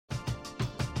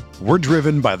We're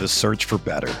driven by the search for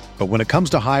better. But when it comes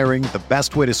to hiring, the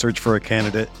best way to search for a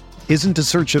candidate isn't to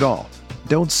search at all.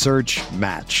 Don't search,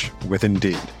 match with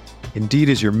Indeed. Indeed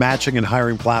is your matching and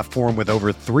hiring platform with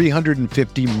over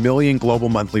 350 million global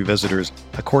monthly visitors,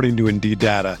 according to Indeed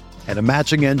data, and a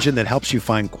matching engine that helps you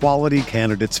find quality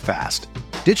candidates fast.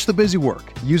 Ditch the busy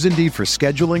work. Use Indeed for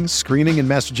scheduling, screening, and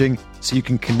messaging so you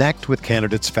can connect with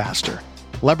candidates faster.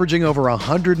 Leveraging over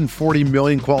 140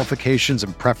 million qualifications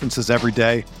and preferences every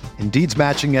day, Indeed's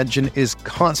matching engine is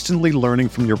constantly learning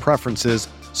from your preferences,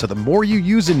 so the more you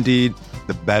use Indeed,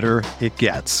 the better it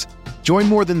gets. Join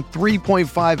more than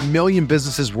 3.5 million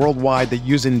businesses worldwide that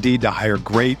use Indeed to hire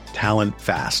great talent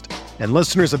fast. And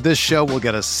listeners of this show will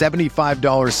get a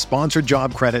 $75 sponsored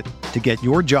job credit to get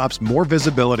your jobs more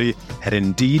visibility at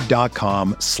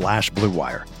Indeed.com/Blue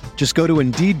Wire. Just go to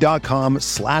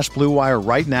Indeed.com/Blue Wire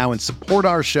right now and support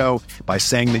our show by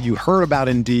saying that you heard about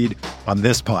Indeed on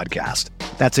this podcast.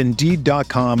 That's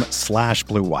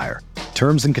Indeed.com/Blue Wire.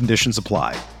 Terms and conditions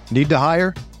apply. Need to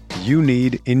hire? You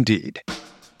need Indeed.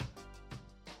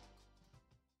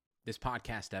 This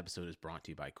podcast episode is brought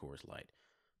to you by Coors Light.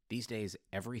 These days,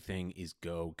 everything is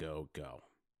go, go, go.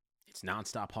 It's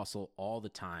nonstop hustle all the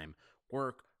time.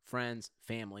 Work, friends,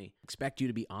 family, expect you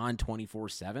to be on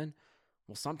 24/7.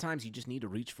 Well, sometimes you just need to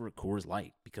reach for a Coors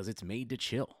Light because it's made to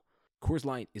chill. Coors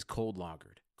Light is cold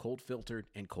lagered, cold filtered,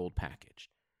 and cold packaged.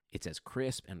 It's as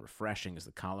crisp and refreshing as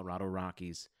the Colorado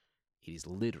Rockies. It is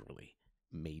literally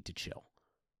made to chill.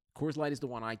 Coors Light is the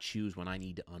one I choose when I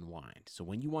need to unwind. So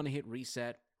when you want to hit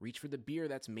reset, reach for the beer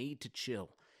that's made to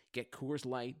chill. Get Coors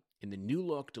Light in the new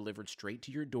look delivered straight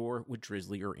to your door with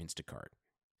Drizzly or Instacart.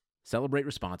 Celebrate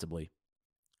responsibly.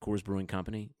 Coors Brewing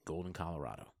Company, Golden,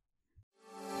 Colorado.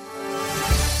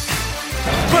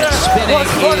 Spinning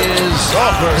is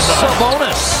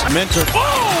Sabonis. Mentor.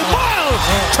 Oh, Miles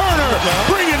Turner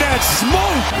bringing that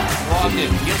smoke.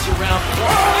 Brogdon gets around.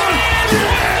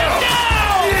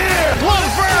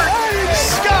 Levert,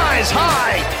 skies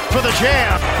high for the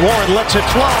jam. Warren lets it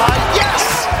fly.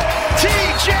 Yes!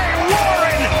 T.J.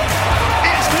 Warren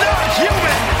is not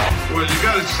human. Well, you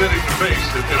got to set it in the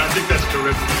face, and I think that's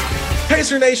terrific.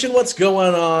 Pacer Nation, what's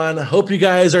going on? Hope you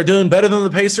guys are doing better than the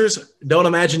Pacers. Don't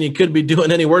imagine you could be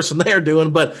doing any worse than they're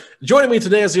doing, but joining me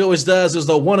today, as he always does, is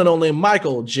the one and only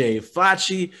Michael J.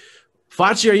 Facci.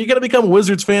 Facci, are you going to become a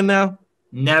Wizards fan now?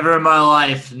 Never in my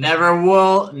life. Never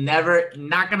will. Never.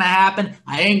 Not going to happen.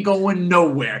 I ain't going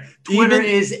nowhere. Twitter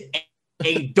is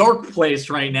a dark place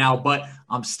right now, but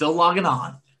I'm still logging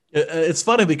on. It's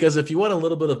funny because if you want a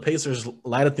little bit of Pacers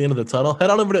light at the end of the tunnel, head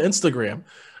on over to Instagram.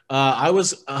 I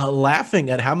was laughing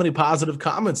at how many positive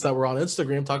comments that were on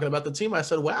Instagram talking about the team. I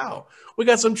said, wow, we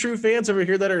got some true fans over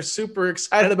here that are super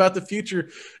excited about the future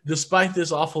despite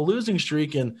this awful losing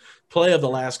streak and play of the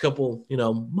last couple,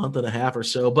 month and a half or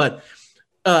so. But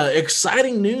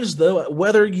exciting news, though,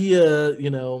 whether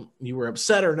you were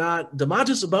upset or not,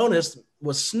 Domantas Sabonis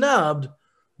was snubbed,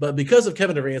 but because of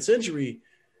Kevin Durant's injury,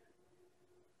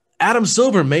 Adam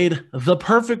Silver made the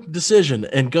perfect decision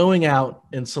in going out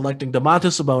and selecting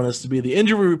Domantas Sabonis to be the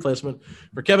injury replacement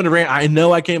for Kevin Durant. I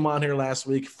know I came on here last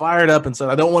week, fired up and said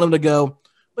I don't want him to go,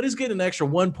 but he's getting an extra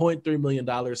 $1.3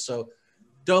 million. So,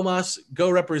 Domas, go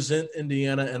represent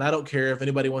Indiana, and I don't care if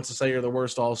anybody wants to say you're the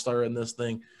worst all-star in this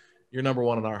thing. You're number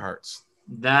one in our hearts.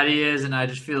 That he is, and I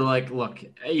just feel like, look,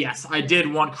 yes, I did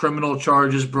want criminal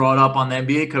charges brought up on the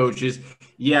NBA coaches.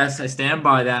 Yes, I stand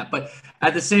by that. But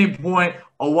at the same point,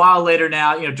 a while later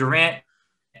now, Durant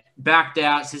backed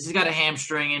out, says he's got a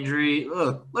hamstring injury.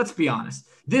 Look, let's be honest.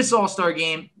 This All-Star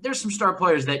game, there's some star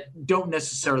players that don't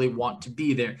necessarily want to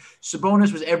be there.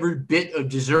 Sabonis was every bit of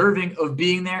deserving of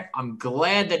being there. I'm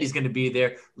glad that he's going to be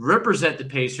there, represent the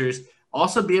Pacers,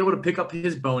 also be able to pick up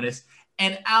his bonus.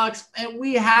 And Alex,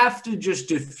 we have to just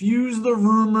diffuse the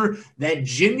rumor that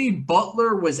Jimmy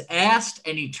Butler was asked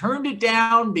and he turned it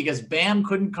down because Bam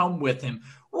couldn't come with him.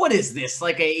 What is this?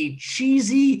 Like a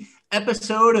cheesy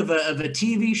episode of a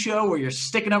TV show where you're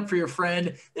sticking up for your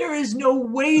friend? There is no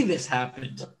way this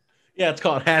happened. Yeah, it's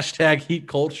called #heat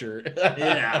culture.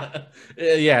 Yeah.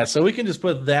 Yeah, so we can just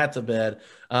put that to bed.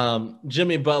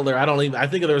 Jimmy Butler, I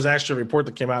think there was actually a report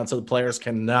that came out and said the players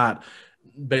cannot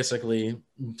basically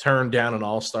turn down an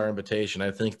all-star invitation.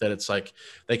 I think that it's like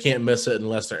they can't miss it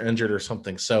unless they're injured or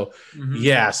something. So,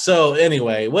 Yeah. So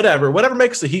anyway, whatever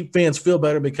makes the Heat fans feel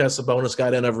better because Sabonis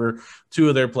got in over two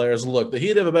of their players. Look, the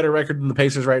Heat have a better record than the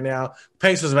Pacers right now. The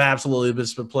Pacers have absolutely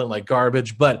been playing like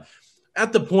garbage. But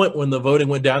at the point when the voting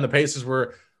went down, the Pacers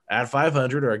were at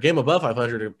 500 or a game above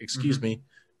 500, excuse me,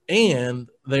 and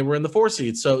they were in the 4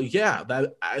 seed. So, yeah,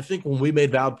 that I think when we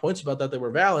made valid points about that, they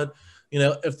were valid.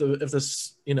 If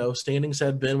the standings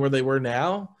had been where they were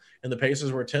now, and the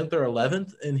Pacers were 10th or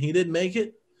 11th and he didn't make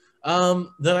it,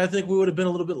 then I think we would have been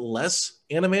a little bit less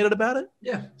animated about it.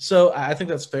 Yeah. So I think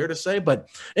that's fair to say. But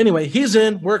anyway, he's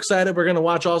in. We're excited. We're going to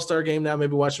watch All-Star game now.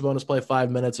 Maybe watch Sabonis play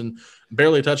 5 minutes and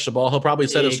barely touch the ball. He'll probably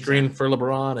set a screen for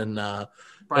LeBron and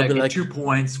probably get 2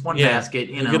 points, one basket.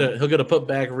 He'll get a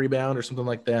putback rebound or something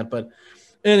like that. But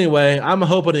anyway, I'm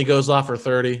hoping he goes off for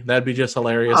 30. That'd be just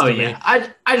hilarious to me.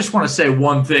 I just want to say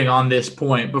one thing on this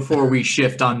point before we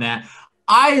shift on that.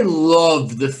 I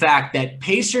love the fact that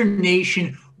Pacer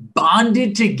Nation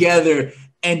bonded together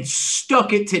and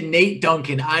stuck it to Nate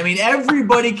Duncan. I mean,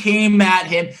 everybody came at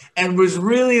him and was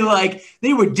really like,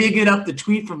 they were digging up the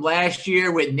tweet from last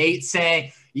year with Nate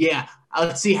saying, yeah,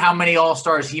 let's see how many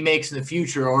All-Stars he makes in the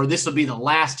future, or this will be the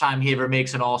last time he ever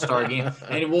makes an All-Star game.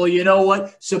 And, well, you know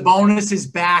what? Sabonis is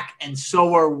back, and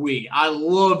so are we. I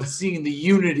love seeing the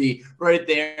unity right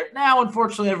there. Now,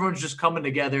 unfortunately, everyone's just coming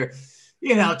together,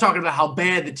 talking about how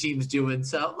bad the team's doing.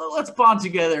 So let's bond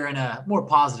together in a more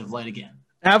positive light again.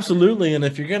 Absolutely. And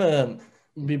if you're going to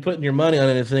be putting your money on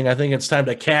anything, I think it's time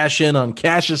to cash in on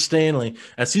Cassius Stanley,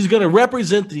 as he's going to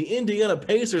represent the Indiana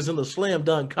Pacers in the slam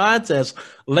dunk contest.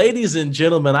 Ladies and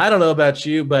gentlemen, I don't know about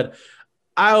you, but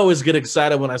I always get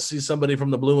excited when I see somebody from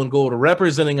the blue and gold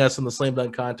representing us in the slam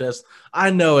dunk contest.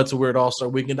 I know it's a weird All-Star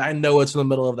weekend. I know it's in the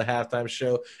middle of the halftime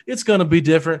show. It's going to be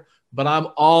different, but I'm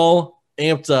all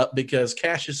amped up because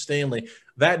Cassius Stanley,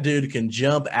 that dude can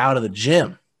jump out of the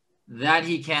gym. That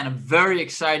he can. I'm very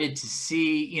excited to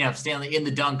see, Stanley in the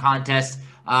dunk contest.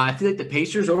 I feel like the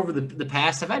Pacers over the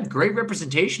past have had great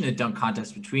representation in the dunk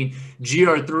contest between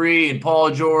GR3 and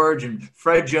Paul George and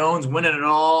Fred Jones winning it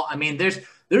all. I mean,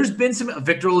 there's been some –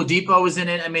 Victor Oladipo was in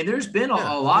it. I mean, there's been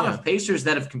a lot of Pacers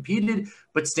that have competed.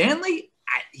 But Stanley,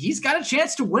 he's got a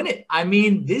chance to win it. I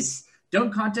mean, this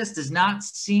dunk contest does not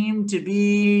seem to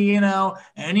be,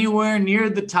 anywhere near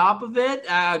the top of it.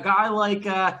 A guy like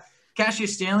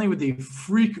Cassius Stanley with a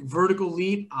freak vertical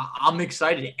leap. I'm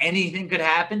excited. Anything could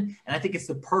happen, and I think it's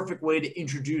the perfect way to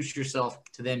introduce yourself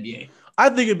to the NBA. I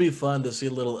think it'd be fun to see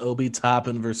a little Obi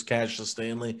Toppin versus Cassius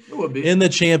Stanley It would be. in the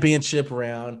championship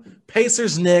round.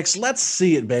 Pacers Knicks, let's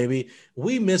see it, baby.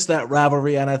 We missed that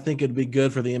rivalry, and I think it'd be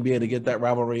good for the NBA to get that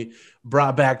rivalry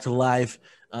brought back to life.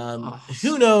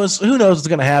 Who knows what's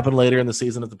going to happen later in the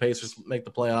season if the Pacers make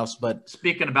the playoffs. But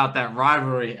speaking about that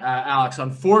rivalry, Alex,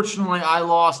 unfortunately, I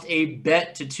lost a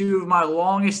bet to 2 of my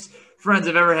longest friends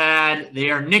I've ever had.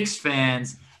 They are Knicks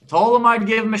fans. I told them I'd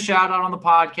give them a shout out on the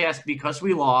podcast because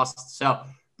we lost. So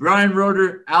Brian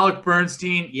Roeder, Alec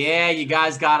Bernstein, yeah, you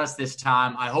guys got us this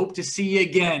time. I hope to see you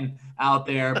again out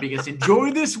there because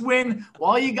enjoy this win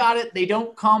while you got it. They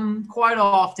don't come quite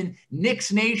often.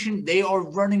 Knicks Nation, they are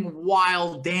running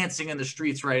wild, dancing in the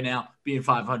streets right now, being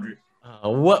 500.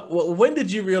 When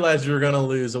did you realize you were going to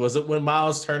lose? Was it when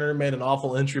Miles Turner made an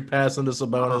awful entry pass into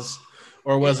Sabonis?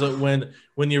 Or was it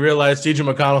when you realized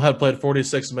TJ McConnell had played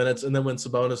 46 minutes and then when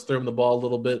Sabonis threw him the ball a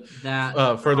little bit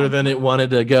further than it wanted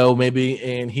to go maybe,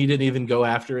 and he didn't even go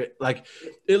after it? Like,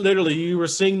 it literally, you were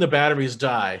seeing the batteries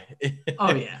die.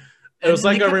 Oh, yeah. It was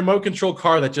like a remote control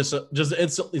car that just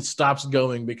instantly stops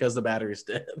going because the battery's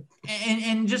dead.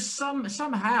 And just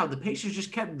somehow the Pacers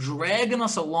just kept dragging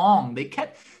us along. They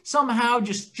kept somehow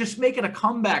just making a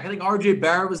comeback. I think RJ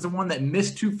Barrett was the one that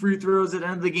missed 2 free throws at the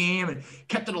end of the game and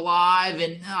kept it alive.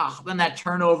 And then that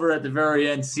turnover at the very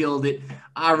end sealed it.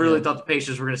 I really thought the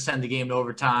Pacers were going to send the game to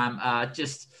overtime.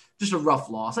 Just a rough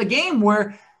loss. A game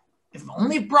where if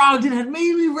only Brogdon had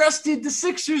maybe rested the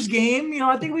Sixers game,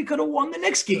 I think we could have won the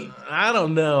next game. I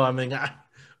don't know. I mean,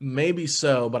 maybe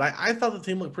so, but I thought the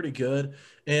team looked pretty good.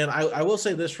 And I will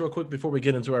say this real quick before we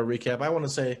get into our recap. I want to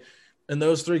say in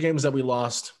those 3 games that we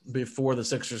lost before the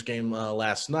Sixers game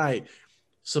last night,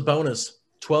 Sabonis,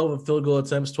 12 field goal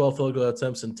attempts, 12 field goal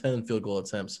attempts, and 10 field goal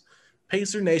attempts.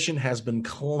 Pacer Nation has been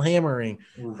clamoring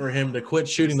for him to quit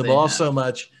shooting the ball so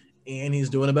much, and he's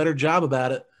doing a better job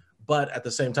about it. But at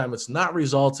the same time, it's not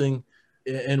resulting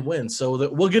in wins. So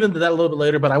we'll get into that a little bit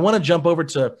later. But I want to jump over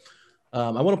to I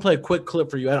want to play a quick clip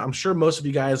for you. I'm sure most of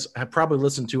you guys have probably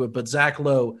listened to it, but Zach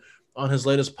Lowe on his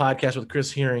latest podcast with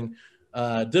Chris Hearing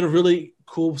did a really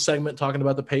cool segment talking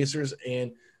about the Pacers.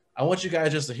 And I want you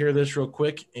guys just to hear this real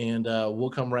quick, and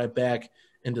we'll come right back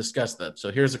and discuss that.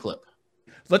 So here's a clip.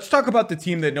 Let's talk about the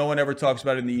team that no one ever talks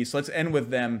about in the East. Let's end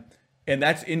with them. And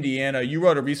that's Indiana. You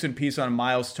wrote a recent piece on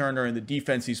Miles Turner and the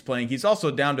defense he's playing. He's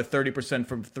also down to 30%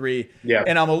 from 3. Yeah.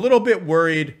 And I'm a little bit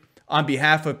worried on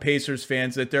behalf of Pacers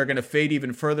fans that they're going to fade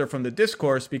even further from the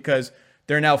discourse because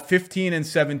they're now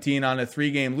 15-17 on a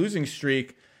 3-game losing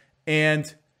streak.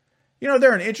 And,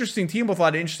 they're an interesting team with a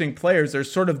lot of interesting players. They're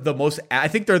sort of I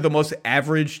think they're the most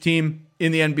average team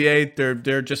in the NBA.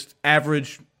 They're just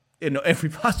average in every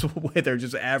possible way. They're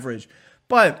just average.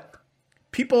 But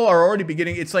people are already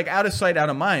beginning. It's like out of sight, out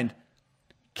of mind.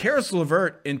 Karis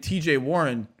LeVert and TJ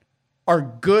Warren are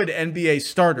good NBA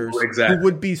starters who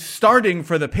would be starting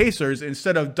for the Pacers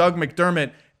instead of Doug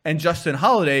McDermott and Justin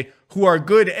Holiday, who are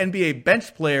good NBA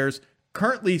bench players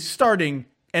currently starting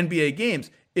NBA games.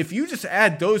 If you just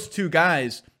add those two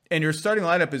guys and your starting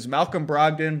lineup is Malcolm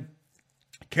Brogdon,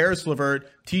 Karis LeVert,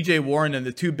 TJ Warren, and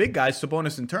the two big guys,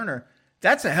 Sabonis and Turner,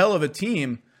 that's a hell of a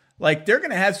team. Like, they're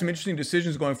going to have some interesting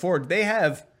decisions going forward. They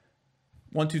have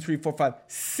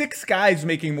 6 guys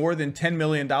making more than $10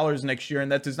 million next year,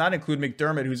 and that does not include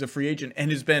McDermott, who's a free agent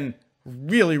and has been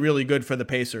really, really good for the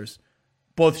Pacers,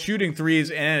 both shooting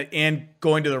threes and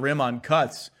going to the rim on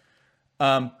cuts.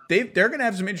 They're going to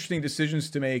have some interesting decisions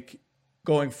to make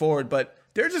going forward, but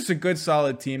they're just a good,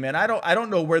 solid team, man. I don't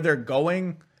know where they're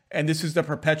going, and this is the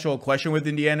perpetual question with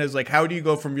Indiana is like, how do you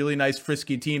go from really nice,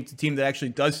 frisky team to team that actually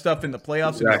does stuff in the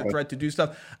playoffs and has a threat to do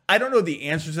stuff? I don't know the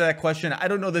answer to that question. I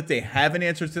don't know that they have an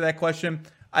answer to that question.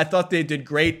 I thought they did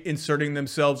great inserting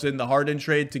themselves in the Harden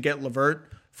trade to get LeVert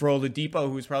for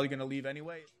Oladipo, who's probably going to leave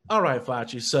anyway. All right,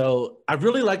 Facci. So I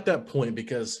really like that point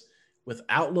because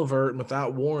without LeVert and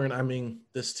without Warren, I mean,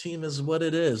 this team is what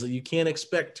it is. You can't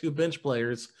expect 2 bench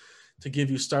players to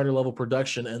give you starter level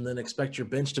production and then expect your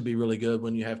bench to be really good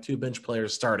when you have 2 bench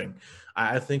players starting.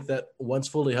 I think that once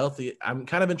fully healthy, I'm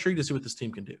kind of intrigued to see what this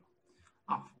team can do.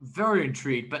 I'm very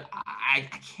intrigued, but I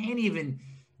can't even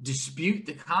dispute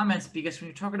the comments because when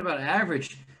you're talking about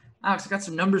average, Alex, I got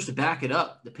some numbers to back it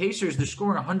up. The Pacers, they're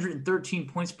scoring 113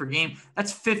 points per game.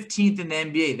 That's 15th in the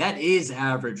NBA. That is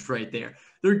average right there.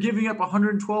 They're giving up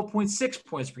 112.6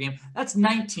 points per game. That's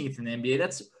 19th in the NBA.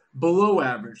 That's below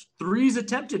average. Threes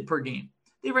attempted per game,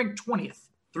 they rank 20th.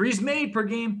 Threes made per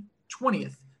game,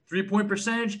 20th. 3-point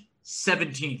percentage,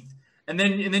 17th. And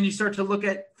then you start to look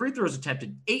at free throws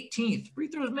attempted, 18th. Free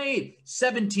throws made,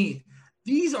 17th.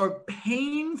 These are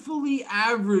painfully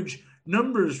average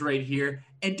numbers right here.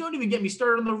 And don't even get me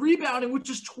started on the rebounding, which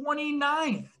is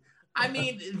 29th. I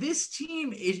mean, this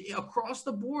team is across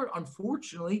the board,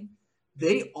 unfortunately,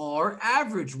 they are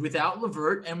average without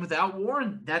LeVert and without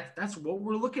Warren. That's what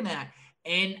we're looking at.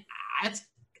 And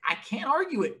I can't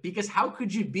argue it because how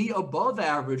could you be above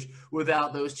average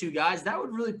without those two guys? That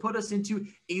would really put us into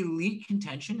elite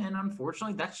contention. And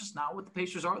unfortunately, that's just not what the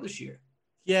Pacers are this year.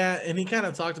 Yeah, and he kind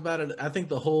of talked about it. I think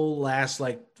the whole last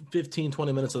 15,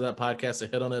 20 minutes of that podcast to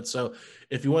hit on it. So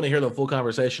if you want to hear the full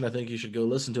conversation, I think you should go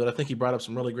listen to it. I think he brought up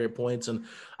some really great points, and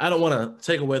I don't want to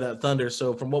take away that thunder.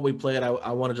 So from what we played,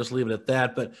 I want to just leave it at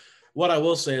that. But what I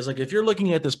will say is, if you're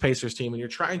looking at this Pacers team and you're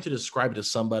trying to describe it to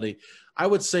somebody, I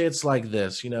would say it's like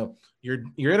this. You're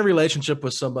in a relationship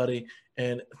with somebody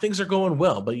and things are going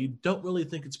well, but you don't really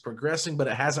think it's progressing, but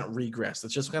it hasn't regressed.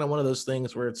 It's just kind of one of those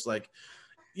things where it's like,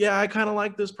 yeah, I kind of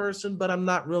like this person, but I'm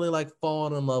not really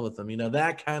falling in love with them.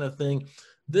 That kind of thing.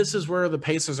 This is where the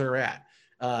Pacers are at.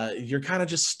 You're kind of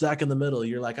just stuck in the middle.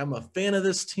 You're like, I'm a fan of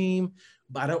this team,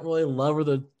 but I don't really love where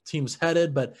the team's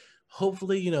headed, but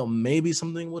hopefully, maybe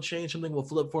something will change, something will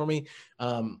flip for me.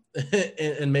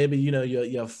 And maybe,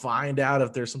 you find out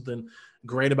if there's something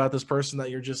great about this person that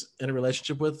you're just in a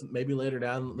relationship with, maybe later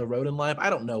down the road in life. I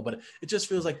don't know, but it just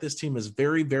feels like this team is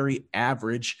very, very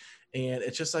average. And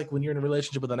it's just like when you're in a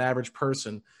relationship with an average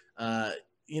person,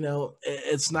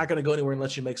 it's not going to go anywhere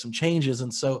unless you make some changes.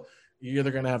 And so you're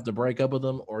either going to have to break up with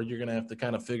them or you're going to have to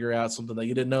kind of figure out something that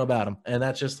you didn't know about them. And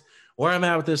that's just where I'm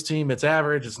at with this team. It's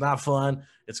average. It's not fun.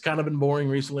 It's kind of been boring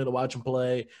recently to watch them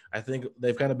play. I think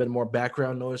they've kind of been more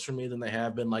background noise for me than they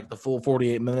have been the full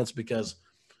 48 minutes because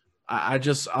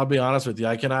I'll be honest with you.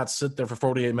 I cannot sit there for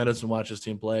 48 minutes and watch this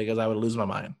team play because I would lose my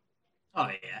mind. Oh,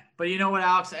 yeah. But you know what,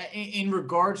 Alex? In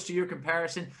regards to your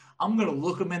comparison, I'm going to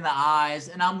look them in the eyes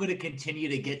and I'm going to continue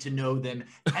to get to know them.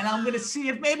 And I'm going to see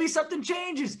if maybe something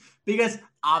changes because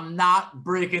I'm not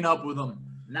breaking up with them.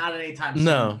 Not anytime soon.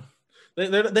 No.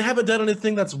 They haven't done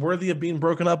anything that's worthy of being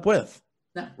broken up with.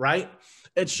 No. Right?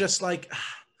 It's just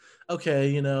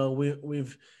okay,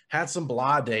 we've had some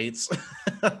blah dates.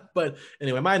 But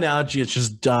anyway, my analogy is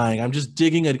just dying. I'm just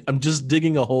digging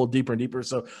a hole deeper and deeper.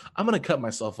 So I'm going to cut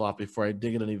myself off before I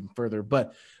dig it in even further.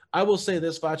 But I will say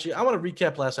this, Facci. I want to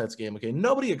recap last night's game. Okay,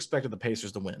 nobody expected the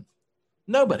Pacers to win.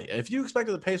 Nobody. If you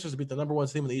expected the Pacers to beat the number 1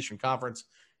 team in the Eastern Conference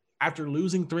after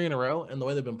losing 3 in a row and the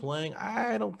way they've been playing,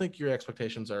 I don't think your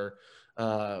expectations are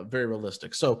very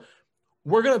realistic. So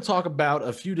we're going to talk about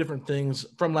a few different things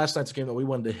from last night's game that we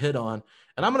wanted to hit on.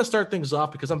 And I'm going to start things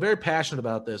off because I'm very passionate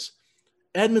about this.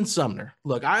 Edmund Sumner.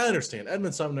 Look, I understand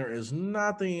Edmund Sumner is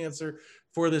not the answer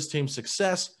for this team's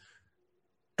success.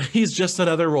 He's just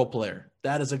another role player.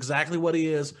 That is exactly what he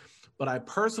is. but I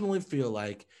personally feel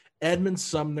like Edmund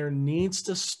Sumner needs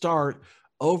to start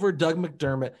over Doug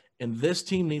McDermott, and this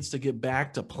team needs to get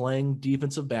back to playing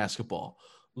defensive basketball.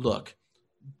 Look,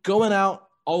 going out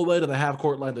all the way to the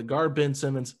half-court line to guard Ben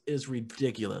Simmons is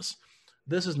ridiculous.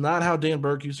 This is not how Dan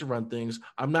Burke used to run things.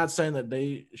 I'm not saying that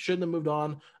they shouldn't have moved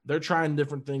on. They're trying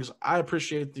different things. I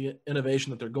appreciate the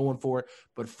innovation that they're going for,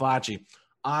 but Facci,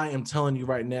 I am telling you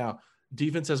right now,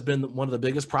 defense has been one of the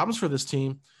biggest problems for this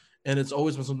team, and it's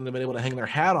always been something they've been able to hang their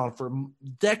hat on for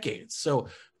decades. So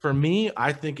for me,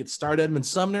 I think it started Edmund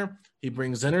Sumner. He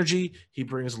brings energy. He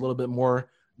brings a little bit more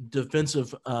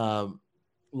defensive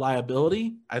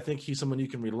liability. I think he's someone you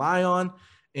can rely on,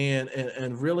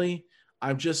 and really,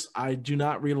 I do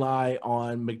not rely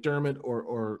on McDermott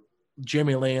or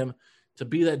Jeremy Lamb to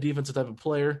be that defensive type of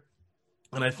player.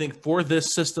 And I think for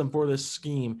this system, for this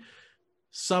scheme,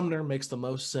 Sumner makes the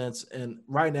most sense. And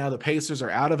right now, the Pacers are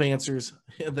out of answers.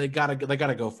 They gotta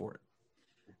go for it.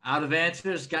 Out of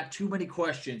answers, got too many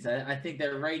questions. I think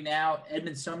that right now,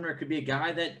 Edmund Sumner could be a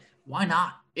guy that, why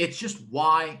not? It's just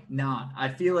why not? I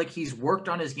feel like he's worked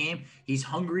on his game. He's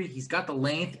hungry. He's got the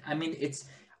length. I mean,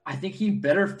 I think he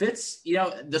better fits,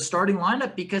 the starting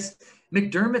lineup, because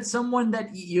McDermott's someone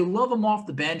that you love him off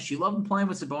the bench. You love him playing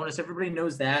with Sabonis. Everybody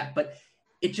knows that. But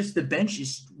it just, the bench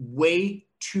is way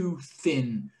too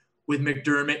thin with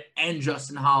McDermott and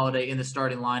Justin Holiday in the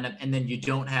starting lineup, and then you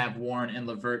don't have Warren and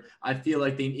LeVert. I feel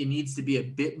like it needs to be a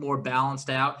bit more balanced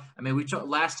out. I mean,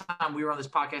 last time we were on this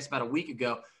podcast about a week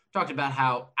ago, talked about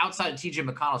how outside of TJ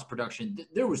McConnell's production,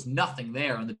 there was nothing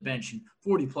there on the bench in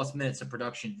 40-plus minutes of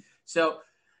production. So,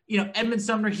 Edmund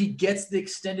Sumner, he gets the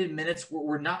extended minutes.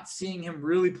 We're not seeing him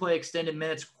really play extended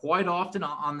minutes quite often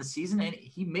on the season, and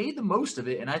he made the most of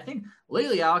it. And I think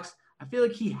lately, Alex, I feel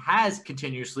like he has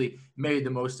continuously made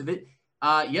the most of it.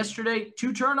 Yesterday,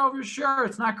 2 turnovers. Sure,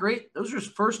 it's not great. Those are his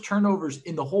first turnovers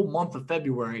in the whole month of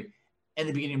February and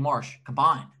the beginning of March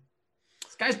combined.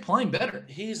 This guy's playing better.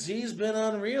 He's been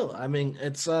unreal. I mean,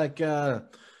 it's like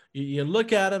you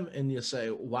look at him and you say,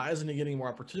 why isn't he getting more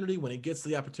opportunity? When he gets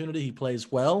the opportunity, he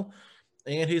plays well,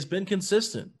 and he's been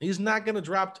consistent. He's not going to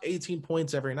drop 18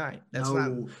 points every night.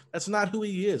 That's not who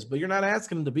he is, but you're not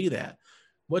asking him to be that.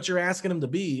 What you're asking him to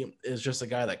be is just a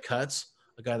guy that cuts,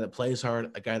 a guy that plays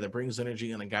hard, a guy that brings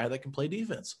energy, and a guy that can play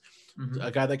defense,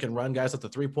 a guy that can run guys at the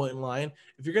 3-point line.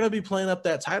 If you're going to be playing up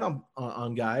that tight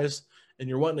on guys and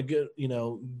you're wanting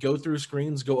to go through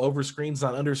screens, go over screens,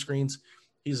 not under screens,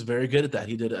 he's very good at that.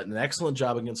 He did an excellent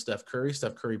job against Steph Curry.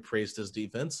 Steph Curry praised his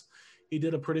defense. He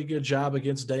did a pretty good job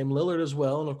against Dame Lillard as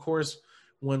well. And, of course,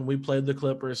 when we played the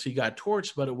Clippers, he got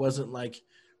torched, but it wasn't like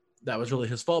that was really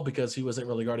his fault, because he wasn't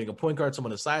really guarding a point guard, someone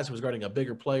his size. He was guarding a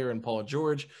bigger player in Paul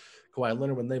George, Kawhi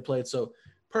Leonard when they played. So,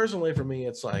 personally, for me,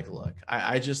 it's like, look,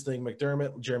 I just think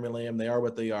McDermott, Jeremy Lamb, they are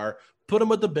what they are. Put them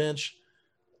with the bench.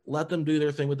 Let them do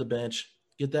their thing with the bench.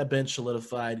 Get that bench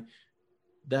solidified.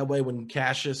 That way, when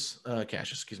Karras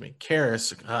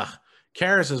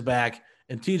is back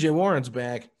and TJ Warren's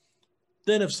back,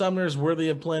 then if Sumner's worthy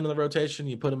of playing in the rotation,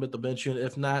 you put him at the bench unit.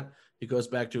 If not, he goes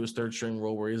back to his third string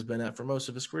role where he's been at for most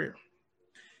of his career.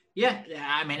 Yeah,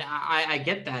 I mean, I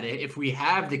get that. If we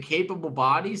have the capable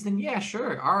bodies, then yeah,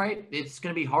 sure. All right. It's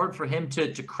going to be hard for him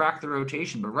to crack the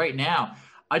rotation. But right now,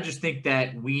 I just think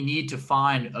that we need to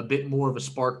find a bit more of a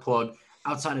spark plug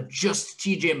outside of just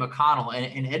TJ McConnell.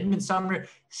 And Edmund Sumner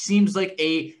seems like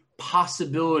a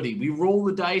possibility. We roll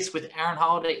the dice with Aaron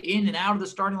Holiday in and out of the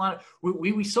starting lineup.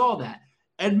 We saw that.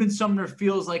 Edmund Sumner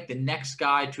feels like the next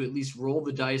guy to at least roll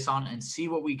the dice on and see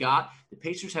what we got. The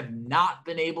Pacers have not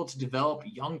been able to develop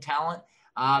young talent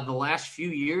the last few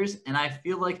years, and I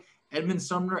feel like Edmund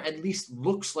Sumner at least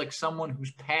looks like someone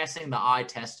who's passing the eye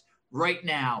test right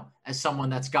now as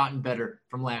someone that's gotten better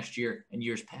from last year and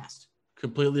years past.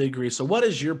 Completely agree. So what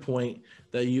is your point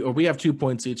we have 2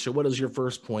 points each. So what is your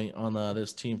first point on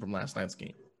this team from last night's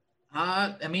game?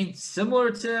 I mean,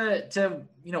 similar to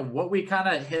what we kind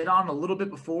of hit on a little bit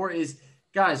before is,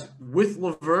 guys, with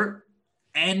LeVert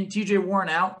and TJ Warren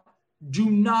out, do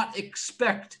not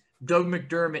expect Doug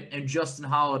McDermott and Justin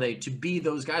Holiday to be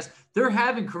those guys. They're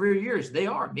having career years. They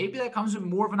are. Maybe that comes with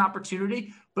more of an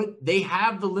opportunity, but they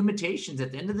have the limitations.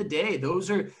 At the end of the day,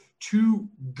 those are 2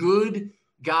 good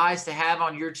guys to have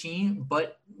on your team,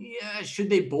 but yeah, should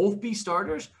they both be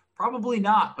starters? Probably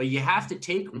not, but you have to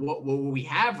take what we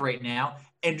have right now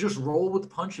and just roll with the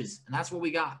punches, and that's what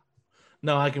we got.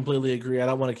 No, I completely agree. I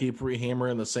don't want to keep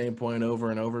rehammering the same point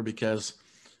over and over because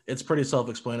it's pretty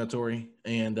self-explanatory,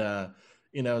 and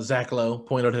Zach Lowe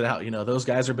pointed it out. Those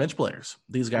guys are bench players.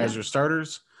 These guys are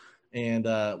starters, and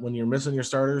when you're missing your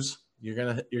starters, you're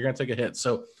gonna take a hit.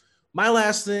 So my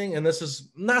last thing, and this is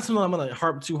not something I'm gonna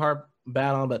harp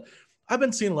bad on, but I've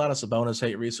been seeing a lot of Sabonis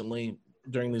hate recently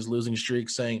during these losing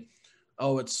streaks, saying,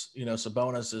 "Oh, it's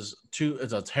Sabonis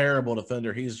is a terrible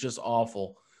defender. He's just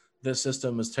awful. This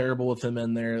system is terrible with him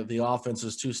in there. The offense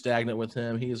is too stagnant with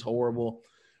him. He is horrible."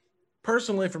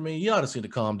 Personally, for me, you ought to need to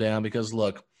calm down because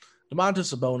look,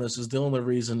 Domantas Sabonis is the only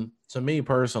reason, to me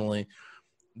personally,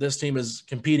 this team is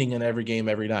competing in every game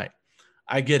every night.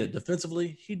 I get it.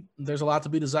 Defensively, there's a lot to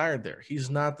be desired there. He's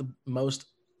not the most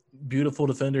beautiful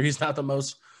defender. He's not the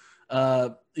most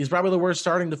he's probably the worst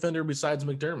starting defender besides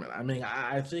McDermott. I mean,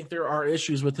 I think there are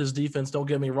issues with his defense, don't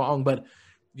get me wrong, but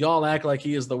y'all act like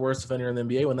he is the worst defender in the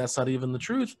NBA when that's not even the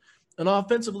truth. And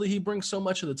offensively, he brings so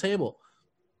much to the table.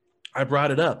 I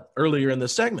brought it up earlier in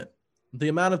this segment. The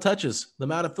amount of touches, the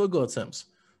amount of field goal attempts,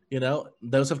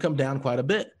 those have come down quite a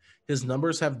bit. His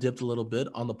numbers have dipped a little bit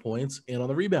on the points and on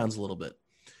the rebounds a little bit.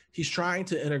 He's trying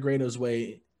to integrate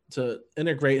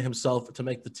himself to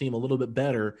make the team a little bit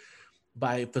better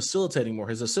by facilitating more.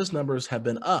 His assist numbers have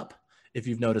been up, if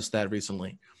you've noticed that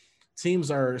recently.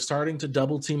 Teams are starting to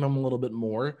double team him a little bit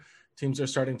more. Teams are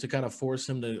starting to kind of force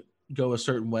him to go a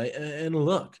certain way. And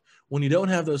look, when you don't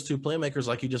have those two playmakers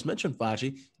like you just mentioned,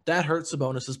 Fachi, that hurts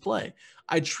Sabonis's play.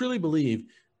 I truly believe,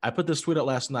 I put this tweet out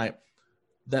last night,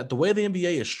 that the way the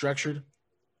NBA is structured,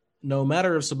 no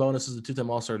matter if Sabonis is a two-time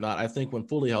All-Star or not, I think when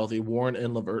fully healthy, Warren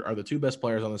and LeVert are the two best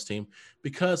players on this team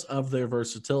because of their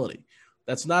versatility.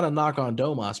 That's not a knock on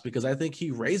Domas because I think he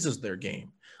raises their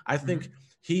game. I think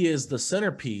he is the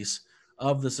centerpiece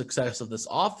of the success of this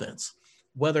offense.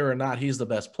 Whether or not he's the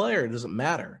best player, it doesn't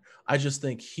matter. I just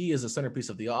think he is the centerpiece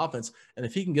of the offense. And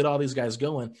if he can get all these guys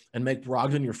going and make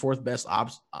Brogdon your fourth best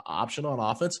option on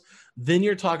offense, then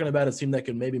you're talking about a team that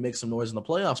can maybe make some noise in the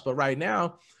playoffs. But right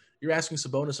now, you're asking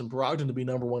Sabonis and Brogdon to be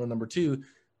number one and number two.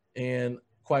 And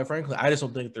quite frankly, I just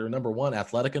don't think they're number one,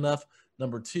 athletic enough.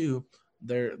 Number two,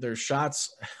 their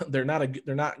shots, they're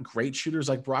not great shooters.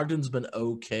 Like Brogdon's been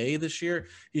okay this year.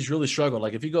 He's really struggled.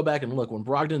 Like if you go back and look, when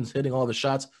Brogdon's hitting all the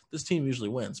shots, this team usually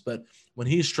wins. But when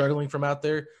he's struggling from out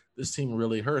there, this team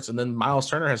really hurts. And then Miles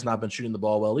Turner has not been shooting the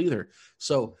ball well either.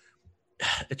 So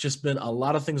it's just been a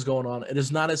lot of things going on. It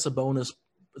is not Sabonis.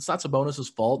 It's not Sabonis's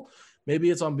fault.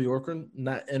 Maybe it's on Bjorkgren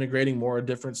not integrating more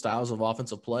different styles of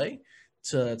offensive play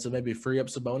to maybe free up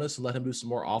Sabonis and let him do some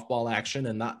more off-ball action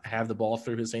and not have the ball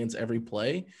through his hands every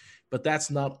play. But that's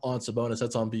not on Sabonis.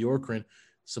 That's on Bjorkgren.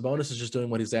 Sabonis is just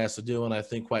doing what he's asked to do, and I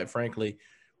think, quite frankly,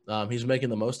 he's making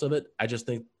the most of it. I just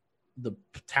think the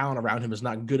talent around him is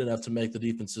not good enough to make the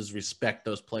defenses respect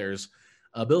those players'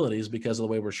 abilities because of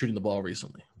the way we're shooting the ball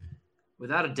recently.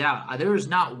 Without a doubt. There is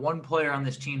not one player on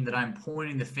this team that I'm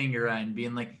pointing the finger at and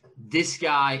being like, this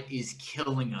guy is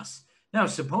killing us. Now,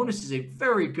 Sabonis is a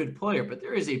very good player, but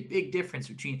there is a big difference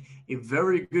between a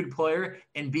very good player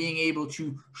and being able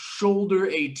to shoulder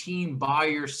a team by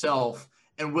yourself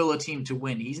and will a team to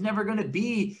win. He's never going to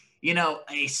be,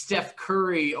 a Steph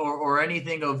Curry or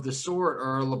anything of the sort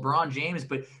or a LeBron James,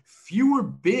 but fewer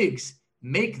bigs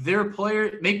make their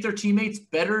teammates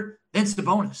better than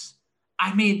Sabonis.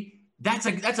 I mean, that's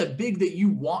a big that you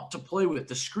want to play with.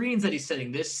 The screens that he's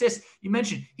setting, the assists. You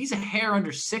mentioned he's a hair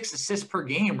under 6 assists per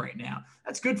game right now.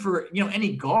 That's good for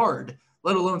any guard,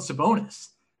 let alone Sabonis.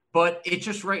 But it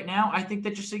just right now, I think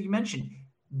that just like you mentioned,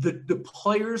 the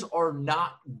players are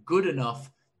not good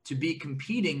enough to be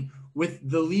competing with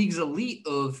the league's elite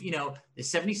of the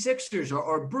 76ers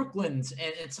or Brooklyn's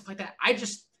and stuff like that.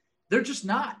 They're just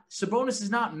not. Sabonis is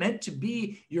not meant to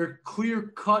be your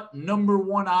clear-cut number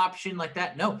one option like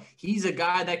that. No, he's a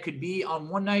guy that could be on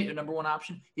one night a number one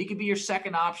option. He could be your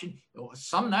second option.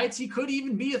 Some nights he could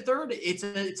even be a third.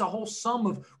 It's a whole sum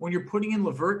of when you're putting in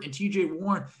LeVert and TJ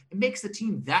Warren. It makes the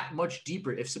team that much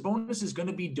deeper. If Sabonis is going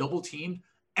to be double-teamed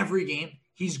every game,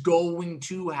 he's going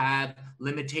to have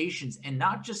limitations. And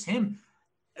not just him.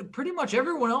 Pretty much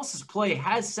everyone else's play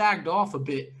has sagged off a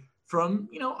bit from,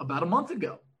 about a month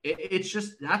ago. That's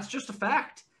just a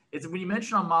fact. It's when you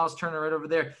mentioned on Miles Turner right over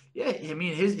there. Yeah, I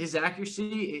mean his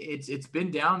accuracy, it's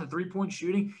been down. The 3-point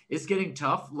shooting is getting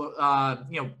tough.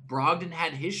 Brogdon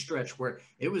had his stretch where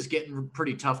it was getting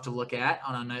pretty tough to look at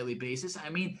on a nightly basis.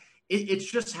 I mean,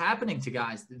 it's just happening to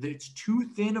guys. It's too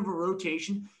thin of a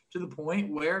rotation to the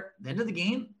point where at the end of the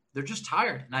game they're just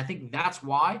tired, and I think that's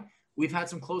why we've had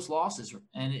some close losses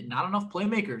and not enough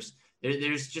playmakers.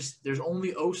 There's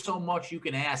only so much you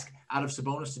can ask out of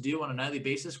Sabonis to do on a nightly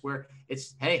basis where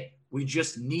it's, hey, we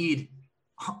just need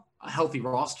a healthy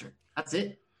roster. That's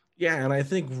it. Yeah, and I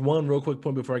think one real quick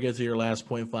point before I get to your last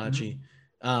point, Fachi.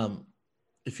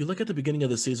 if you look at the beginning of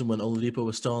the season when Oladipo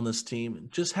was still on this team,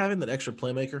 just having that extra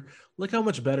playmaker, look how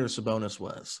much better Sabonis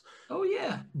was. Oh,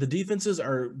 yeah. The defenses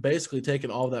are basically taking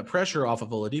all that pressure off of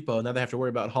Oladipo. Now they have to worry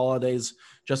about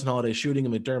Justin Holiday's shooting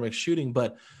and McDermott's shooting.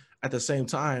 But at the same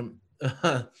time,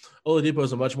 Oladipo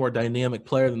is a much more dynamic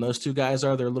player than those two guys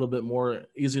are. They're a little bit more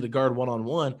easy to guard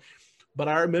one-on-one. But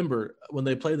I remember when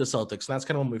they played the Celtics, and that's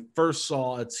kind of when we first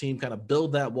saw a team kind of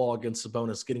build that wall against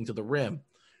Sabonis getting to the rim.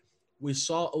 We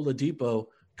saw Oladipo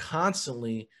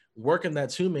constantly working that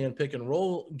two-man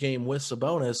pick-and-roll game with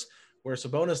Sabonis, where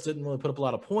Sabonis didn't really put up a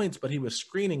lot of points, but he was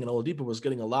screening, and Oladipo was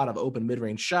getting a lot of open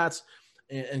mid-range shots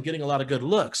and getting a lot of good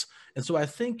looks. And so I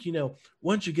think,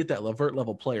 once you get that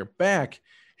LeVert-level player back,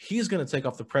 he's going to take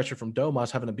off the pressure from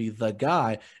Domas having to be the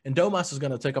guy, and Domas is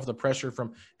going to take off the pressure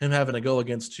from him having to go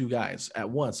against two guys at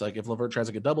once. Like if LeVert tries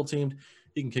to get double-teamed,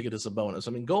 he can kick it to Sabonis.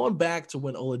 I mean, going back to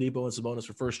when Oladipo and Sabonis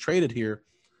were first traded here,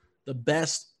 the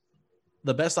best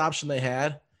option they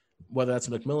had, whether that's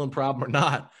a McMillan problem or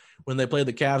not, when they played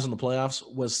the Cavs in the playoffs,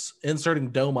 was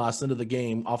inserting Domas into the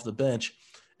game off the bench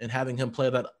and having him play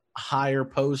that higher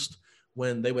post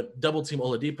when they would double team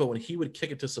Oladipo and he would kick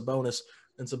it to Sabonis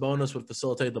and Sabonis would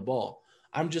facilitate the ball.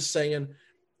 I'm just saying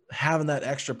having that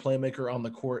extra playmaker on the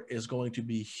court is going to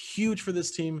be huge for this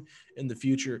team in the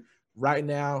future. Right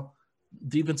now,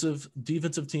 defensive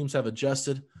teams have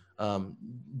adjusted.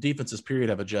 Defenses period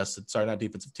have adjusted. Sorry, not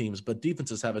defensive teams, but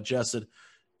defenses have adjusted.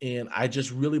 And I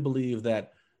just really believe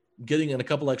that getting in a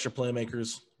couple extra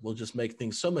playmakers will just make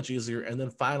things so much easier. And then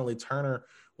finally, Turner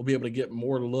will be able to get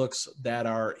more looks that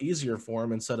are easier for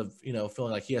him instead of,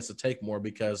 feeling like he has to take more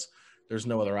because there's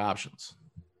no other options.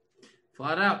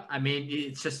 Flat out. I mean,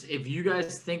 it's just, if you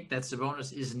guys think that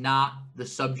Sabonis is not the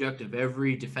subject of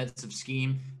every defensive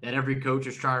scheme that every coach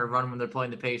is trying to run when they're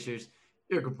playing the Pacers,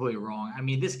 you're completely wrong. I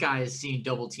mean, this guy is seeing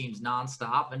double teams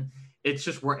nonstop, and it's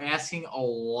just we're asking a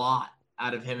lot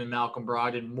out of him and Malcolm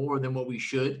Brogdon, more than what we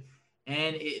should.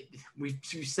 And we've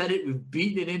said it, we've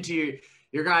beaten it into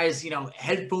your guys,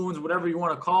 headphones, whatever you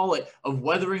want to call it, of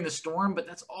weathering the storm, but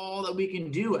that's all that we can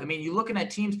do. I mean, you're looking at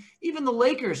teams, even the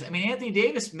Lakers. I mean, Anthony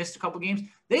Davis missed a couple games.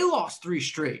 They lost 3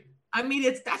 straight. I mean,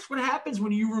 that's what happens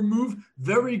when you remove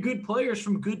very good players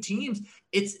from good teams.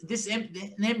 It's this in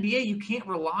NBA, you can't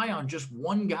rely on just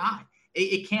one guy.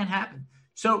 It can't happen.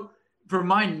 So for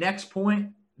my next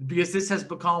point, because this has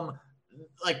become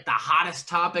like the hottest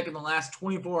topic in the last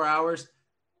 24 hours,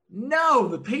 no,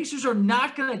 the Pacers are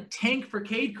not going to tank for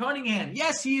Cade Cunningham.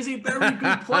 Yes, he is a very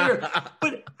good player,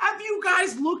 but have you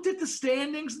guys looked at the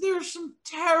standings? There's some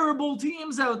terrible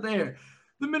teams out there.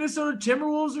 The Minnesota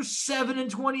Timberwolves are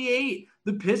 7-28.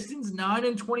 The Pistons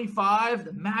 9-25.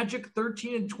 The Magic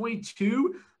 13-22.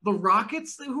 The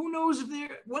Rockets, who knows if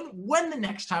they're when the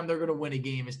next time they're going to win a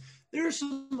game is. There are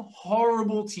some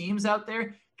horrible teams out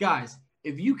there, guys.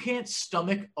 If you can't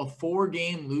stomach a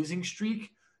 4-game losing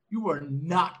streak, you are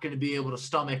not going to be able to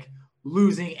stomach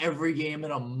losing every game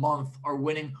in a month or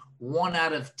winning 1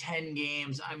 out of 10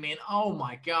 games. I mean, oh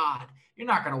my God. You're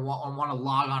not going to want to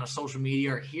log on to social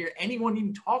media or hear anyone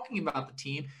even talking about the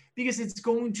team because it's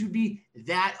going to be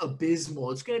that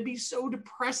abysmal. It's going to be so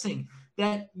depressing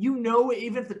that,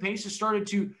 even if the Pacers started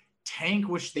to tank,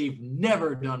 which they've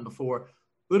never done before,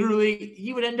 literally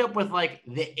you would end up with like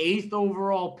the 8th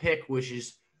overall pick, which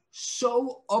is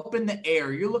so up in the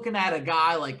air. You're looking at a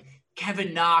guy like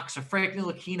Kevin Knox or Frank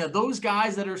Ntilikina, those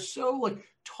guys that are so like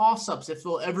toss-ups if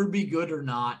they'll ever be good or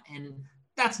not. And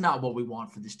that's not what we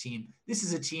want for this team. This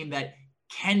is a team that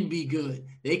can be good.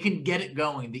 They can get it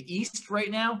going. The East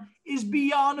right now is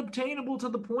beyond obtainable to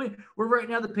the point where right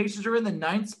now the Pacers are in the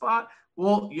 9th spot.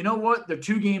 Well, you know what? They're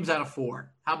 2 games out of 4.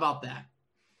 How about that?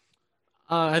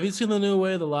 Have you seen the new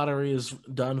way the lottery is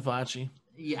done, Facci?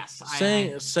 Yes.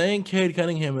 Saying Cade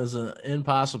Cunningham is an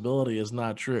impossibility is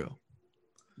not true.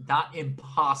 Not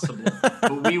impossible,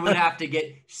 but we would have to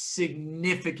get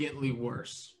significantly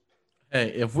worse. Hey,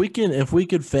 if we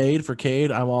could fade for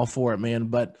Cade, I'm all for it, man.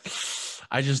 But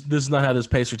this is not how this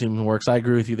Pacer team works. I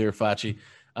agree with you there, Facci.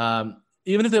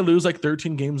 Even if they lose like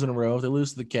 13 games in a row, if they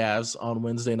lose to the Cavs on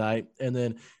Wednesday night and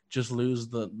then just lose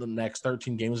the next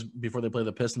 13 games before they play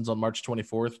the Pistons on March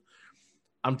 24th,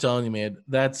 I'm telling you, man,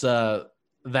 that's a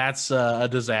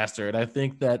disaster. And I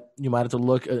think that you might have to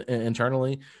look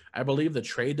internally. I believe the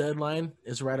trade deadline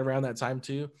is right around that time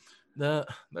too.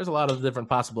 There's a lot of different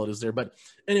possibilities there. But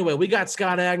anyway, we got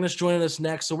Scott Agnes joining us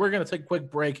next. So we're going to take a quick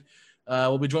break.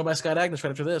 We'll be joined by Scott Agnes right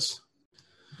after this.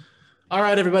 All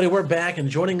right, everybody, we're back. And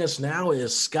joining us now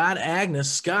is Scott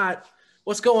Agnes. Scott,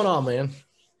 what's going on, man?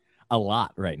 A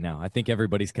lot right now. I think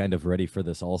everybody's kind of ready for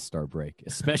this all-star break,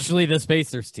 especially the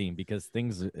Pacers team, because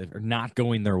things are not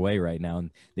going their way right now,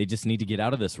 and they just need to get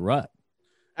out of this rut.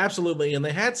 Absolutely. And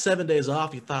they had 7 days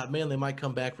off. You thought, man, they might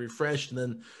come back refreshed. And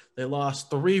then they lost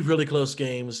 3 really close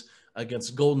games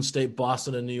against Golden State,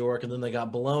 Boston, and New York. And then they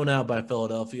got blown out by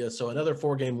Philadelphia. So another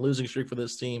 4-game losing streak for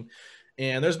this team.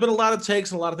 And there's been a lot of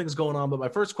takes and a lot of things going on. But my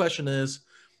first question is,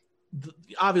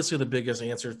 obviously the biggest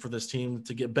answer for this team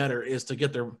to get better is to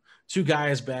get their 2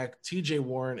 guys back, TJ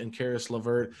Warren and Karis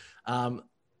LeVert.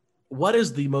 What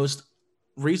is the most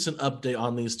recent update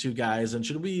on these 2 guys, and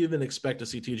should we even expect to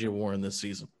see TJ Warren this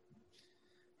season?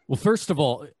 Well, first of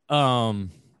all,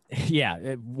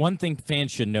 yeah, one thing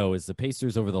fans should know is the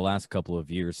Pacers over the last couple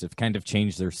of years have kind of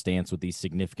changed their stance with these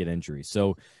significant injuries.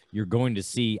 So you're going to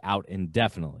see out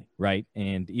indefinitely, right?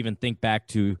 And even think back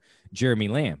to Jeremy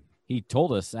Lamb. He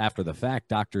told us after the fact,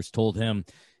 doctors told him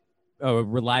a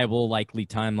reliable, likely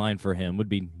timeline for him would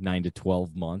be 9 to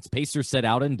 12 months. Pacers said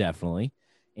out indefinitely,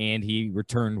 and he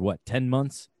returned, 10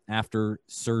 months after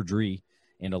surgery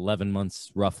and 11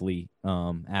 months roughly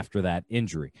after that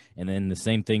injury. And then the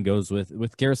same thing goes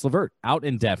with Karis LeVert, out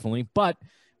indefinitely, but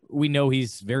we know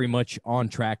he's very much on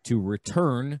track to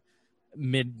return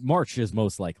mid-March is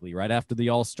most likely, right after the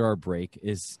All-Star break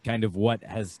is kind of what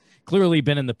has clearly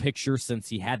been in the picture since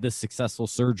he had this successful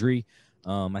surgery.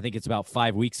 I think it's about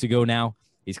 5 weeks ago now.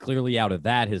 He's clearly out of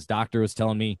that. His doctor was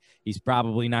telling me he's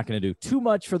probably not going to do too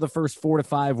much for the first 4 to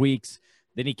 5 weeks.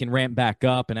 Then he can ramp back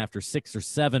up, and after 6 or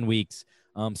 7 weeks,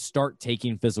 start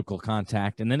taking physical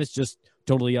contact. And then it's just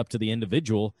totally up to the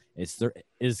individual. Is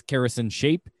Karis in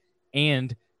shape,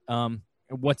 and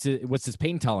what's his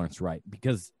pain tolerance, right?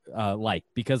 Because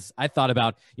I thought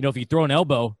about, if you throw an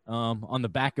elbow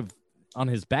on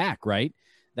his back, right,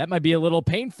 that might be a little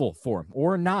painful for him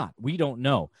or not. We don't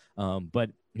know. But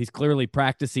he's clearly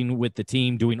practicing with the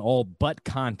team, doing all but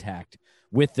contact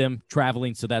with them,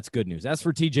 traveling. So that's good news. As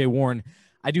for TJ Warren,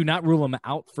 I do not rule him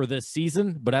out for this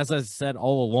season, but as I said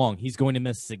all along, he's going to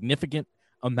miss significant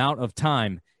amount of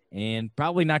time and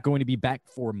probably not going to be back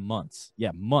for months.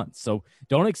 Yeah, months. So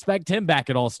don't expect him back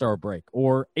at All-Star break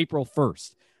or April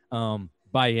 1st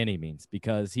by any means,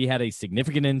 because he had a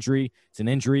significant injury. It's an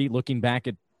injury looking back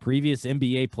at previous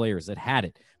NBA players that had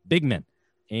it, big men,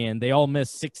 and they all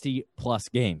missed 60-plus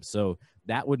games. So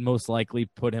that would most likely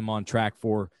put him on track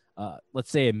for, let's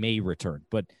say, a May return.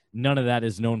 But none of that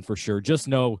is known for sure. Just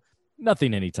know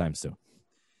nothing anytime soon.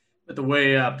 But the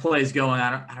way play is going,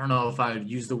 I don't know if I would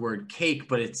use the word cake,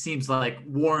 but it seems like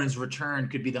Warren's return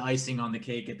could be the icing on the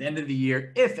cake at the end of the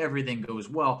year if everything goes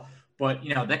well. But,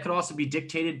 that could also be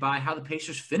dictated by how the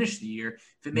Pacers finish the year,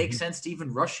 if it makes sense to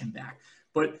even rush him back.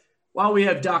 But while we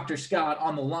have Dr. Scott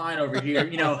on the line over here,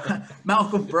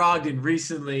 Malcolm Brogdon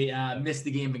recently missed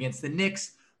the game against the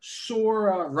Knicks.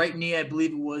 Sore right knee, I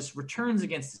believe it was, returns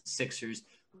against the Sixers.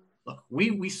 Look,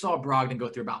 we saw Brogdon go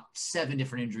through about 7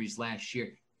 different injuries last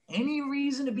year. Any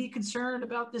reason to be concerned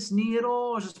about this knee at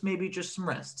all, or maybe just some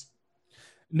rest?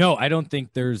 No, I don't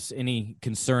think there's any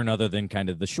concern other than kind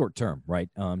of the short term, right?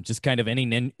 Just kind of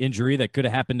any injury that could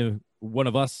have happened to one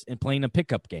of us in playing a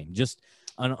pickup game. Just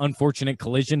an unfortunate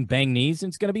collision, bang knees, and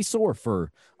it's going to be sore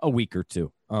for a week or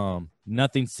two.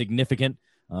 Nothing significant,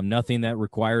 nothing that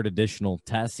required additional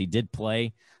tests. He did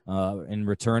play in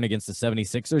return against the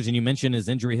 76ers, and you mentioned his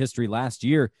injury history last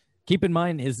year. Keep in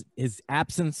mind his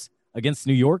absence against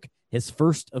New York, his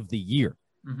first of the year.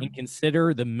 And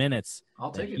consider the minutes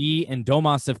that he and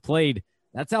Domas have played.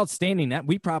 That's outstanding. That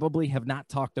we probably have not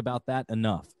talked about that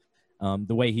enough.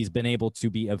 The way he's been able to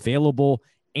be available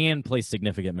and play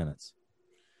significant minutes.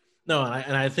 No,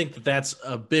 and I think that's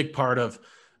a big part of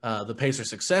the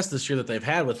Pacers' success this year that they've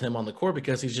had with him on the court,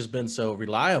 because he's just been so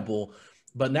reliable.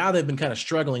 But now they've been kind of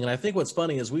struggling. And I think what's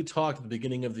funny is we talked at the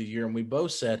beginning of the year and we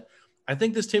both said, I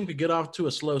think this team could get off to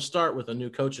a slow start with a new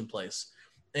coach in place.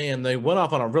 And they went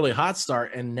off on a really hot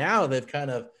start, and now they've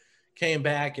kind of came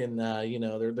back and,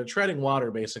 they're treading water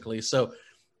basically. So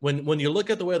when you look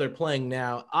at the way they're playing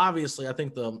now, obviously I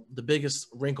think the biggest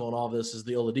wrinkle in all this is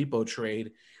the Oladipo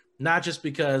trade, not just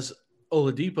because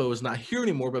Oladipo is not here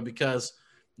anymore, but because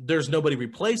there's nobody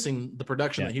replacing the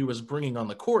production that he was bringing on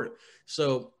the court.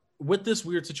 So with this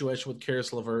weird situation with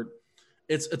Karis LeVert,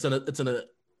 it's an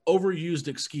overused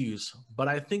excuse, but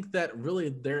I think that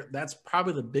really that's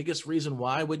probably the biggest reason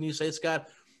why, wouldn't you say, Scott,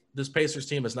 this Pacers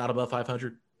team is not above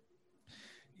 500?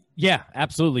 Yeah,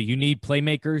 absolutely. You need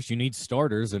playmakers, you need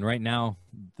starters, and right now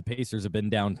the Pacers have been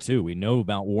down 2. We know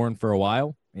about Warren for a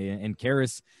while, and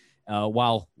Karis,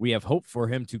 while we have hope for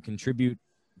him to contribute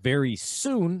very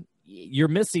soon, you're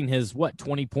missing his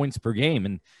 20 points per game,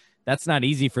 and that's not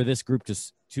easy for this group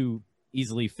to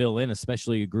easily fill in,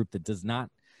 especially a group that does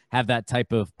not have that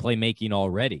type of playmaking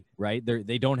already, right?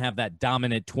 They don't have that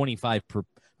dominant 25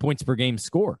 points per game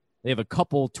score. They have a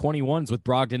couple 21s with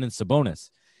Brogdon and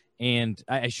Sabonis. And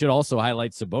I should also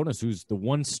highlight Sabonis, who's the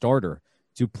one starter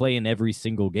to play in every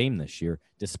single game this year,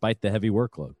 despite the heavy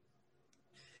workload.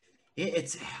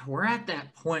 We're at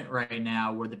that point right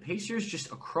now where the Pacers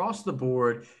just across the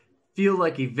board feel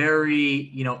like a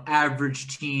very,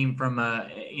 average team from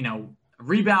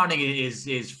rebounding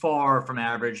is far from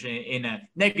average in a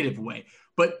negative way.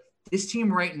 But this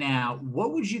team right now,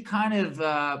 what would you kind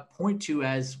of point to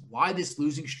as why this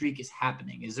losing streak is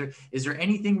happening? Is there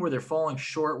anything where they're falling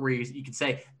short where you could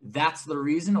say that's the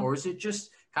reason, or is it just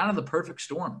kind of the perfect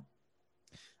storm?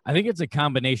 I think it's a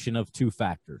combination of two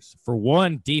factors. For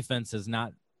one, defense has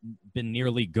not been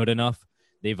nearly good enough.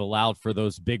 They've allowed for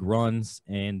those big runs,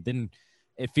 and then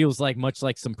it feels like much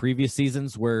like some previous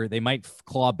seasons where they might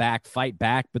claw back, fight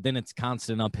back, but then it's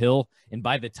constant uphill, and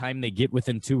by the time they get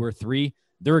within 2 or 3,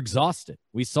 they're exhausted.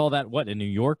 We saw that, in New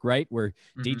York, right, where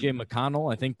DJ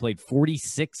McConnell, I think, played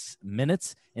 46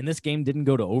 minutes, and this game didn't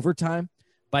go to overtime.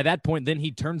 By that point, then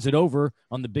he turns it over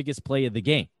on the biggest play of the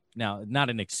game. Now, not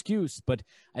an excuse, but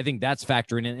I think that's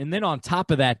factoring in. And then on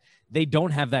top of that, they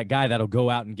don't have that guy that'll go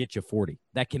out and get you 40,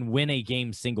 that can win a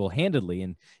game single-handedly.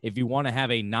 And if you want to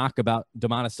have a knock about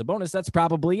Domantas Sabonis, that's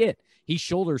probably it. He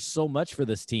shoulders so much for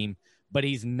this team, but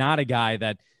he's not a guy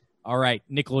that, all right,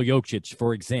 Nikola Jokic,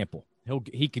 for example,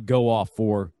 he could go off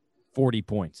for 40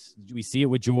 points. We see it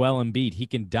with Joel Embiid. He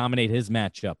can dominate his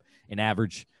matchup and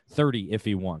average 30 if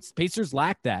he wants. Pacers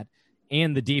lack that.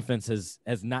 And the defense has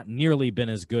not nearly been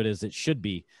as good as it should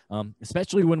be,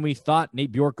 especially when we thought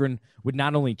Nate Bjorkgren would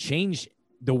not only change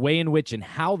the way in which and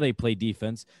how they play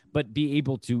defense, but be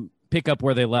able to pick up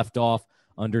where they left off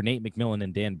under Nate McMillan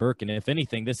and Dan Burke. And if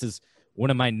anything, this is one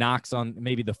of my knocks on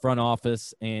maybe the front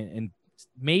office and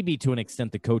maybe to an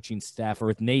extent the coaching staff, or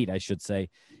with Nate, I should say,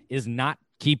 is not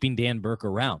keeping Dan Burke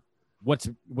around. What's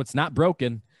not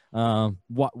broken,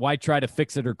 why try to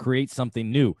fix it or create something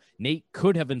new? Nate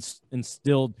could have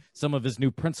instilled some of his new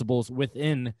principles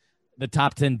within the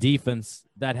top 10 defense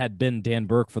that had been Dan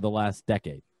Burke for the last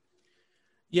decade.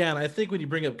 Yeah, and I think when you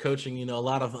bring up coaching, a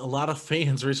lot of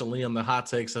fans recently on the hot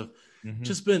takes have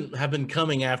just been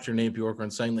coming after Nate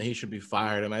Bjorkgren, saying that he should be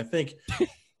fired, and I think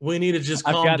we need to just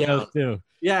calm down. Those too.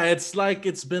 Yeah,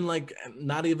 it's been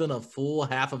not even a full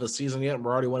half of a season yet, and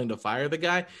we're already wanting to fire the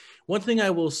guy. One thing I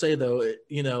will say, though,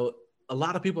 a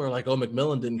lot of people are like, oh,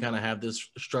 McMillan didn't kind of have this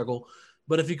struggle.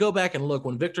 But if you go back and look,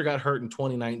 when Victor got hurt in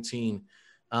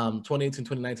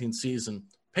 2018-2019 season,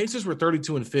 Pacers were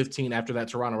 32-15 after that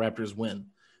Toronto Raptors win.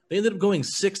 They ended up going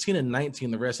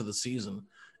 16-19 the rest of the season.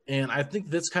 And I think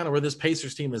that's kind of where this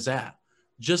Pacers team is at.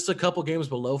 Just a couple games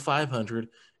below 500.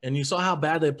 And you saw how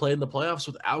bad they played in the playoffs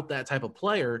without that type of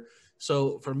player.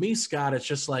 So for me, Scott, it's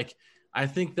just I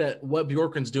think that what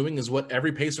Bjorkgren's doing is what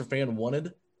every Pacer fan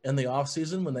wanted in the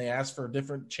offseason when they asked for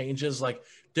different changes, like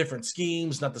different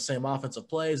schemes, not the same offensive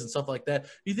plays and stuff like that. Do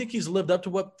you think he's lived up to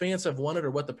what fans have wanted,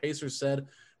 or what the Pacers said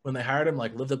when they hired him,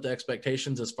 lived up to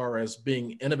expectations as far as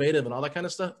being innovative and all that kind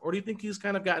of stuff? Or do you think he's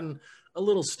kind of gotten a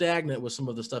little stagnant with some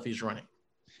of the stuff he's running?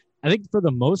 I think for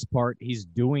the most part, he's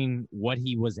doing what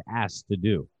he was asked to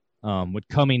do, with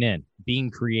coming in, being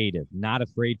creative, not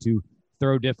afraid to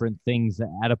throw different things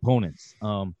at opponents.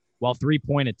 While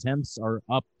 3-point attempts are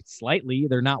up slightly,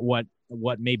 they're not what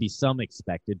maybe some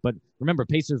expected. But remember,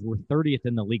 Pacers were 30th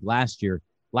in the league last year.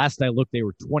 Last I looked, they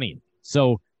were 20th.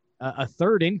 So a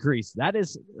third increase,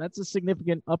 that's a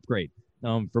significant upgrade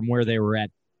from where they were at.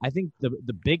 I think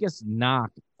the biggest knock,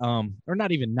 or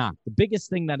not even knock, the biggest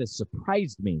thing that has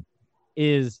surprised me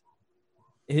is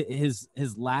his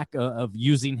lack of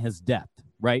using his depth.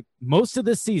 Right? Most of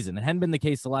the season, it hadn't been the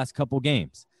case the last couple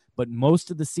games, but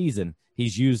most of the season,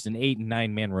 he's used an 8- and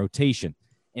 9-man rotation.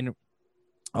 And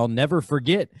I'll never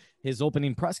forget his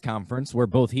opening press conference where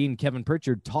both he and Kevin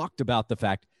Pritchard talked about the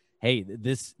fact, hey,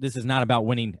 this is not about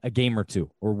winning a game or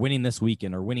two or winning this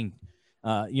weekend or winning,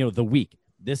 the week.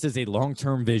 This is a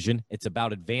long-term vision. It's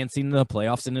about advancing in the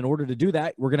playoffs. And in order to do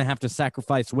that, we're going to have to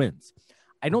sacrifice wins.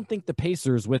 I don't think the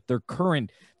Pacers, with their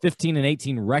current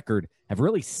 15-18 record, have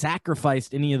really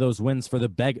sacrificed any of those wins for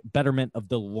the betterment of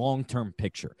the long-term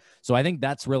picture. So I think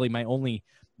that's really my only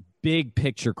big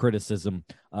picture criticism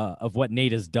of what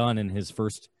Nate has done in his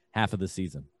first half of the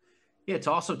season. Yeah,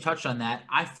 to also touch on that,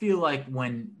 I feel like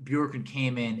when Bjorkgren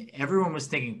came in, everyone was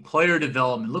thinking player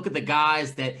development. Look at the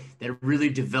guys that really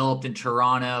developed in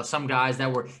Toronto. Some guys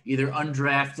that were either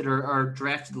undrafted or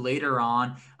drafted later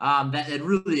on that had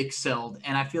really excelled.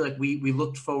 And I feel like we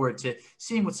looked forward to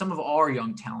seeing what some of our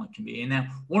young talent can be. And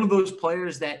then one of those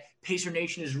players that Pacer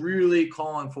Nation is really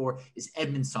calling for is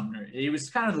Edmund Sumner. He was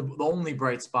kind of the only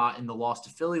bright spot in the loss to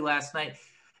Philly last night.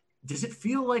 Does it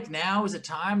feel like now is a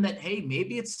time that, hey,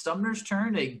 maybe it's Sumner's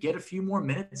turn to get a few more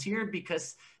minutes here?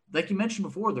 Because like you mentioned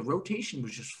before, the rotation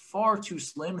was just far too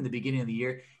slim in the beginning of the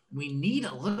year. We need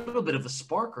a little bit of a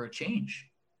spark or a change.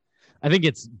 I think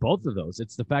it's both of those.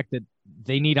 It's the fact that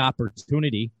they need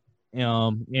opportunity.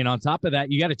 And on top of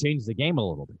that, you got to change the game a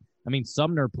little bit. I mean,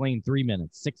 Sumner playing 3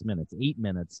 minutes, 6 minutes, 8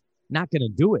 minutes, not going to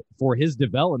do it for his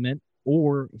development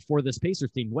or for this Pacers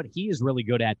team. What he is really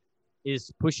good at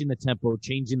is pushing the tempo,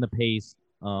 changing the pace.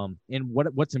 And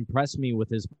what's impressed me with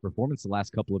his performance the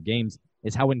last couple of games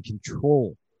is how in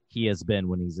control he has been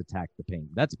when he's attacked the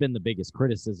paint. That's been the biggest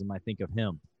criticism, I think, of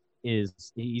him,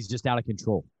 is he's just out of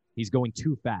control. He's going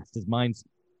too fast. His mind's,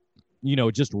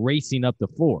 just racing up the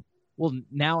floor. Well,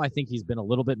 now I think he's been a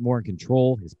little bit more in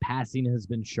control. His passing has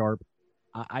been sharp.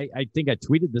 I think I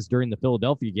tweeted this during the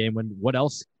Philadelphia game when what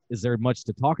else is there much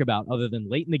to talk about other than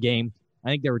late in the game? I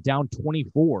think they were down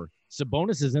 24.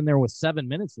 Sabonis is in there with 7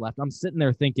 minutes left. I'm sitting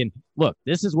there thinking, look,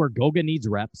 this is where Goga needs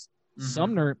reps. Mm-hmm.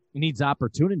 Sumner needs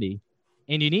opportunity.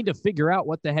 And you need to figure out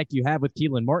what the heck you have with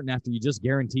Keelan Martin after you just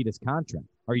guaranteed his contract.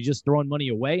 Are you just throwing money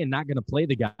away and not going to play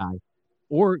the guy?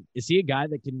 Or is he a guy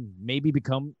that can maybe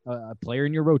become a player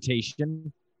in your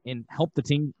rotation and help the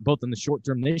team both in the short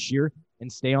term this year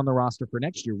and stay on the roster for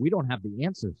next year? We don't have the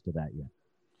answers to that yet.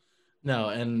 No,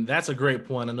 and that's a great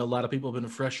point. I know a lot of people have been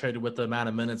frustrated with the amount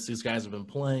of minutes these guys have been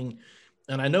playing.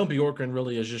 And I know Bjorkgren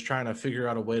really is just trying to figure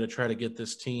out a way to try to get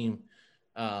this team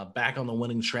back on the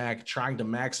winning track, trying to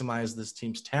maximize this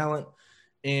team's talent.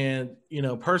 And,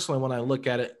 personally, when I look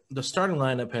at it, the starting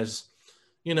lineup has,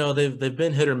 they've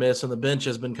been hit or miss, and the bench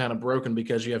has been kind of broken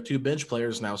because you have two bench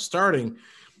players now starting.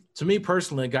 To me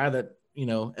personally, a guy that,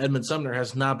 Edmund Sumner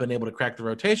has not been able to crack the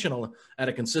rotation at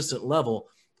a consistent level.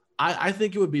 I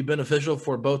think it would be beneficial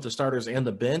for both the starters and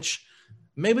the bench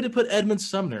maybe to put Edmund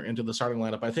Sumner into the starting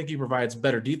lineup. I think he provides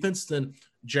better defense than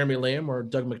Jeremy Lamb or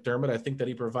Doug McDermott. I think that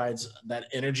he provides that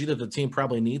energy that the team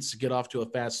probably needs to get off to a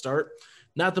fast start.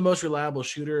 Not the most reliable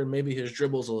shooter, and maybe his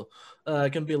dribbles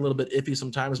can be a little bit iffy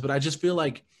sometimes, but I just feel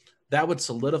like that would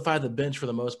solidify the bench for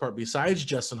the most part besides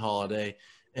Justin Holiday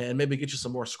and maybe get you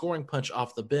some more scoring punch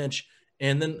off the bench.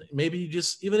 And then maybe you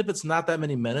just, even if it's not that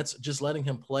many minutes, just letting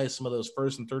him play some of those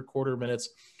first and third quarter minutes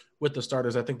with the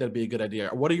starters, I think that'd be a good idea.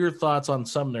 What are your thoughts on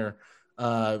Sumner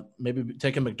maybe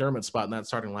taking McDermott's spot in that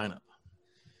starting lineup?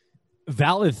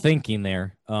 Valid thinking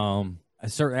there. I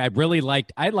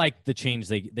liked the change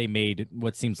they made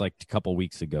what seems like a couple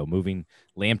weeks ago, moving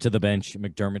Lamb to the bench,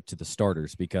 McDermott to the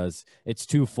starters, because it's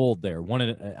twofold there.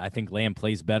 I think Lamb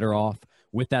plays better off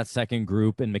with that second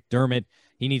group, and McDermott,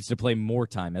 he needs to play more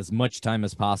time, as much time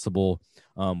as possible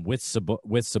with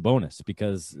Sabonis,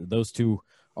 because those two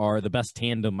are the best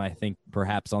tandem, I think,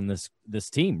 perhaps on this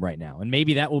team right now. And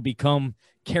maybe that will become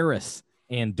Karras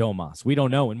and Domas. We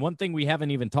don't know. And one thing we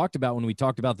haven't even talked about when we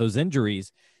talked about those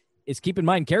injuries is keep in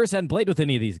mind, Karras hadn't played with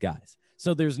any of these guys.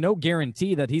 So there's no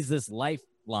guarantee that he's this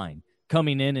lifeline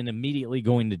coming in and immediately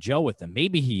going to gel with them.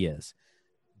 Maybe he is.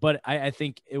 But I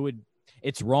think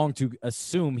it's wrong to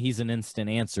assume he's an instant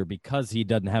answer because he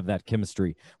doesn't have that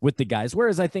chemistry with the guys.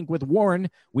 Whereas I think with Warren,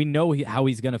 we know how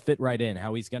he's going to fit right in,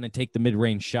 how he's going to take the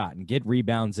mid-range shot and get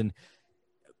rebounds, and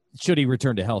should he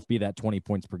return to health, be that 20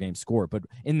 points per game scorer. But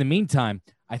in the meantime,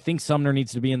 I think Sumner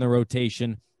needs to be in the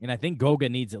rotation, and I think Goga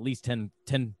needs at least 10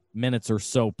 minutes or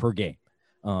so per game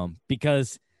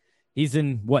because he's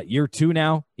in, year 2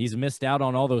 now? He's missed out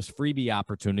on all those freebie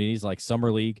opportunities like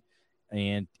Summer League,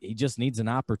 and he just needs an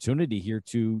opportunity here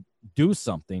to do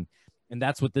something, and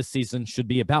that's what this season should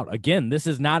be about. Again, this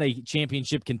is not a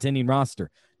championship contending roster.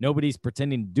 Nobody's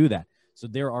pretending to do that. So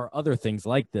there are other things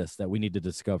like this that we need to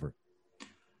discover.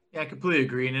 Yeah, I completely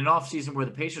agree. In an offseason where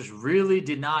the Pacers really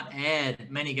did not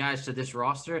add many guys to this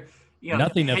roster,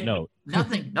 nothing of note.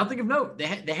 Nothing of note.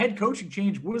 The head coaching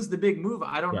change was the big move.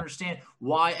 I don't understand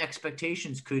why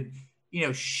expectations could,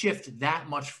 shift that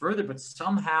much further, but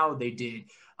somehow they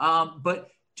did. But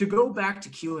to go back to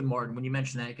Keelan Martin, when you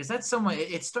mentioned that, because that's someone,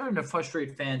 it's starting to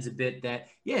frustrate fans a bit that,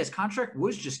 his contract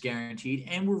was just guaranteed,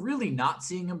 and we're really not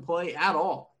seeing him play at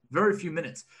all. Very few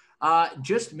minutes.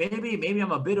 Just maybe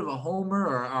I'm a bit of a homer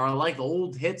or I like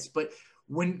old hits, but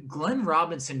when Glenn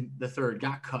Robinson III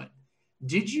got cut,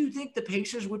 did you think the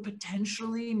Pacers would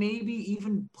potentially maybe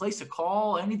even place a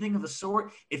call, anything of the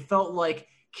sort? It felt like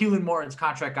Keelan Martin's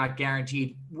contract got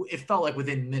guaranteed. It felt like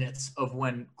within minutes of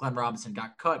when Glenn Robinson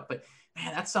got cut. But,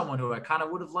 man, that's someone who I kind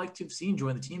of would have liked to have seen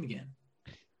join the team again.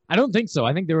 I don't think so.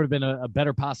 I think there would have been a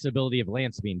better possibility of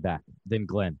Lance being back than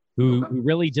Glenn, who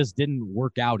really just didn't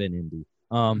work out in Indy.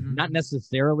 Not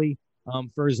necessarily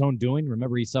for his own doing.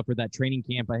 Remember, he suffered that training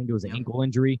camp. I think it was an ankle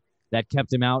injury that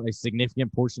kept him out a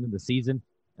significant portion of the season.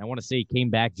 I want to say he came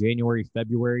back January,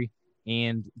 February,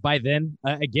 And by then,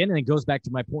 again, and it goes back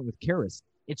to my point with Karras,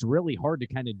 it's really hard to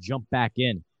kind of jump back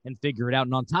in and figure it out.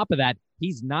 And on top of that,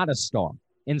 he's not a star.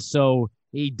 And so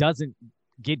he doesn't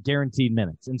get guaranteed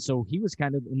minutes. And so he was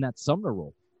kind of in that Sumner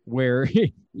role where,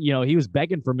 he was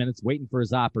begging for minutes, waiting for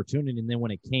his opportunity. And then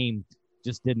when it came,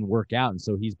 just didn't work out. And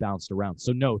so he's bounced around.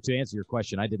 So no, to answer your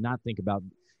question, I did not think about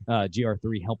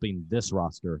GR3 helping this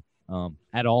roster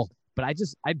at all. But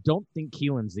I don't think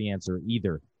Keelan's the answer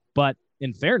either. But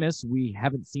in fairness, we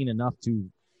haven't seen enough to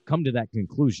come to that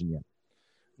conclusion yet.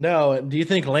 No. Do you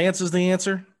think Lance is the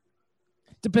answer?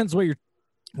 Depends what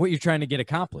you're trying to get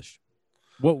accomplished.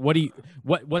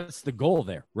 What's the goal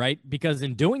there, right? Because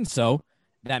in doing so,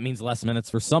 that means less minutes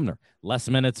for Sumner, less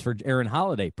minutes for Aaron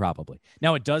Holiday, probably.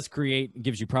 Now it does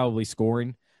gives you probably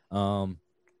scoring,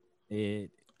 edge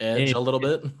a little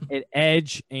bit,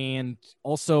 edge, and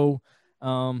also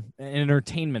an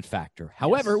entertainment factor.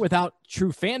 However, without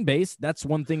true fan base, that's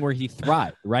one thing where he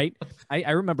thrived, right?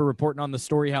 I remember reporting on the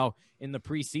story how in the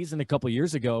preseason a couple of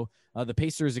years ago, the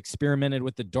Pacers experimented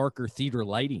with the darker theater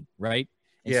lighting, right?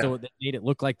 And so they made it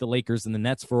look like the Lakers and the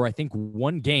Nets for, I think,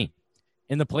 one game.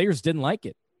 And the players didn't like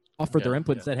it, offered their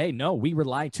input and said, hey, no, we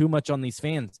rely too much on these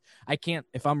fans. I can't,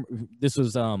 this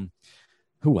was, who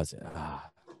was it?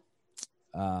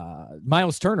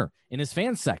 Miles Turner in his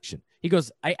fans section. He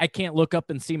goes, I can't look up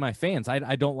and see my fans.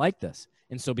 I don't like this.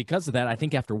 And so because of that, I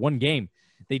think after one game,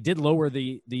 they did lower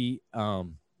the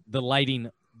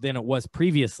lighting than it was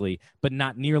previously, but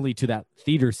not nearly to that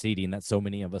theater seating that so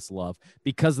many of us love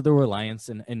because of the reliance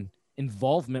and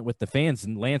involvement with the fans.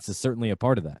 And Lance is certainly a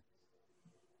part of that.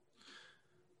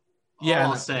 Yeah,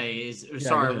 all I'll say is,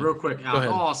 real quick, Alex,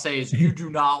 all I'll say is you do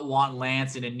not want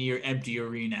Lance in a near empty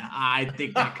arena. I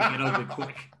think that could get ugly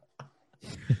quick.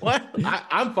 What?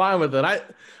 I'm fine with it.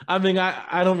 I mean,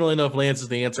 I don't really know if Lance is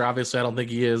the answer. Obviously, I don't think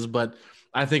he is, but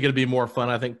I think it'd be more fun.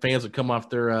 I think fans would come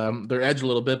off their edge a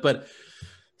little bit. But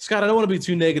Scott, I don't want to be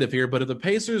too negative here, but if the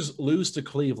Pacers lose to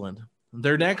Cleveland,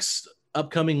 the next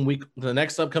upcoming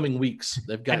weeks,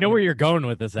 they've got. I know where you're going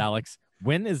with this, Alex.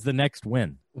 When is the next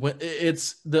win?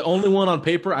 It's the only one on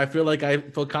paper I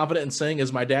feel confident in saying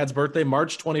is my dad's birthday,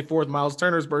 March 24th, Miles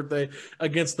Turner's birthday,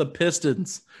 against the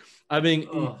Pistons. I mean,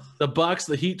 the Bucks,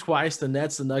 the Heat twice, the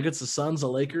Nets, the Nuggets, the Suns, the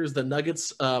Lakers, the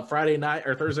Nuggets Friday night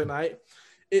or Thursday night.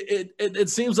 It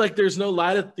seems like there's no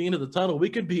light at the end of the tunnel. We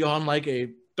could be on like a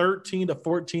 13 to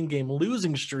 14 game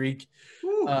losing streak,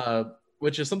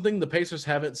 which is something the Pacers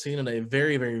haven't seen in a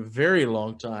very, very, very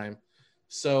long time.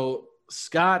 So,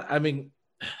 Scott, I mean,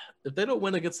 if they don't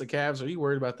win against the Cavs, are you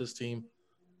worried about this team?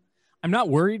 I'm not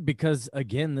worried because,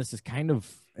 again, this is kind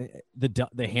of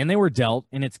the hand they were dealt,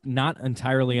 and it's not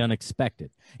entirely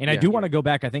unexpected. And I do want to go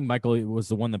back. I think Michael was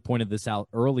the one that pointed this out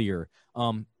earlier.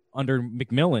 Under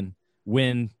McMillan,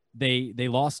 when they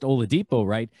lost Oladipo,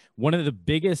 right? One of the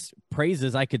biggest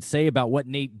praises I could say about what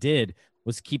Nate did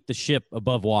was keep the ship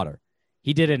above water.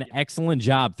 He did an excellent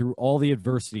job through all the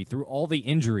adversity, through all the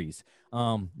injuries.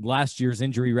 Last year's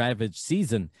injury-ravaged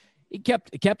season, he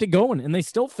kept it going, and they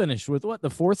still finished with the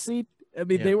 4th seed. I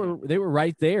mean, they were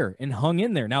right there and hung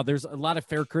in there. Now, there's a lot of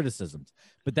fair criticisms,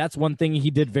 but that's one thing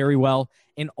he did very well.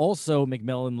 And also,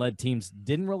 McMillan-led teams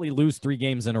didn't really lose 3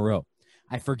 games in a row.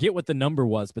 I forget what the number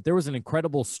was, but there was an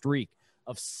incredible streak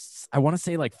of, I want to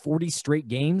say, like 40 straight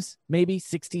games, maybe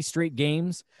 60 straight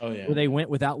games, where they went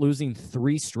without losing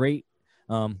 3 straight.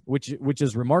 Which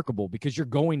is remarkable because you're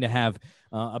going to have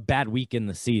a bad week in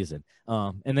the season.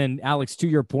 And then, Alex, to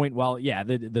your point, while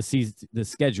the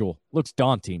schedule looks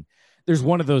daunting, there's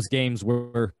one of those games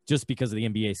where just because of the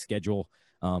NBA schedule,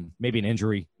 maybe an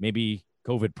injury, maybe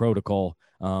COVID protocol,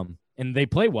 and they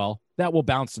play well, that will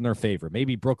bounce in their favor.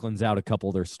 Maybe Brooklyn's out a couple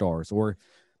of their stars, or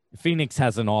Phoenix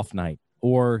has an off night,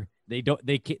 or they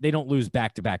don't lose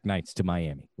back-to-back nights to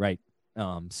Miami, right?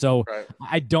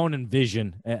 I don't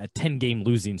envision a 10-game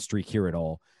losing streak here at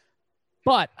all.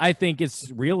 But I think it's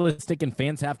realistic, and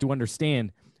fans have to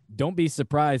understand. Don't be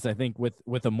surprised, I think,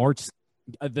 with a March,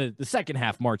 the second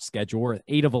half March schedule, or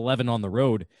 8 of 11 on the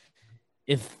road,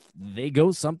 if they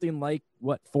go something like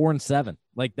 4-7,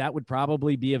 like that would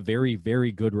probably be a very,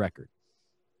 very good record.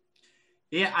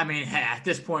 Yeah, I mean, at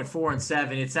this point,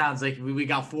 4-7, it sounds like we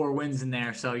got 4 wins in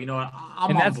there. So, you know what?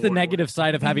 And that's the negative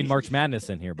side of having March Madness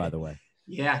in here, by the way.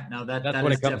 Yeah, no, that's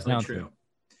what it comes down true.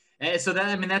 So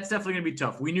that's definitely going to be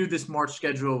tough. We knew this March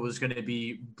schedule was going to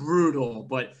be brutal,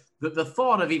 but the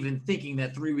thought of even thinking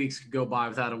that 3 weeks could go by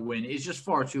without a win is just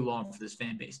far too long for this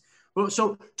fan base. But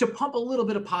so to pump a little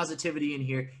bit of positivity in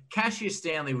here, Cassius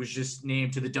Stanley was just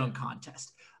named to the dunk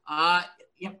contest.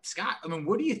 Yeah, Scott, I mean,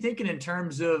 what are you thinking in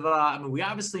terms of, we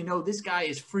obviously know this guy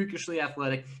is freakishly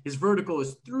athletic. His vertical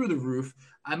is through the roof.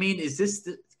 I mean, is this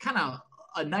kind of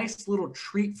a nice little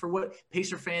treat for what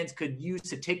Pacer fans could use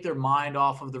to take their mind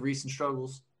off of the recent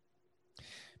struggles?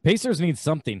 Pacers need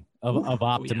something of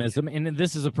optimism, and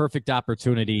this is a perfect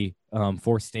opportunity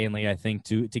for Stanley, I think,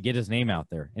 to get his name out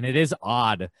there. And it is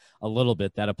odd a little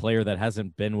bit that a player that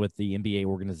hasn't been with the NBA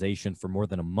organization for more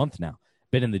than a month now,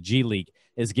 been in the G League,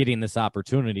 is getting this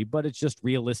opportunity, but it's just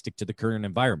realistic to the current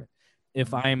environment.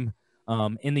 If I'm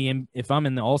in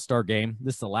the All-Star game,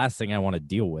 this is the last thing I want to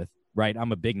deal with, right?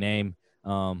 I'm a big name.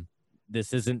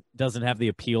 This doesn't have the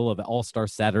appeal of All-Star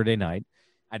Saturday night.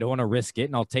 I don't want to risk it,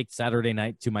 and I'll take Saturday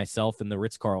night to myself in the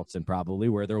Ritz-Carlton probably,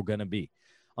 where they're going to be.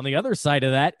 On the other side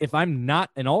of that, if I'm not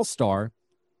an all-star,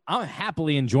 I'm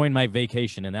happily enjoying my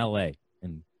vacation in L.A.,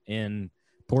 and in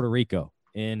Puerto Rico,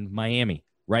 in Miami,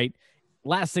 right?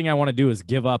 Last thing I want to do is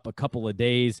give up a couple of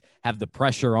days, have the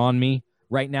pressure on me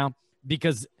right now,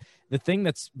 because the thing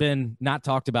that's been not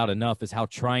talked about enough is how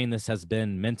trying this has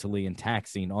been mentally and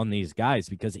taxing on these guys,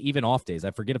 because even off days,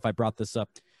 I forget if I brought this up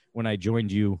when I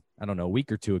joined you, I don't know, a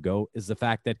week or two ago, is the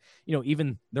fact that,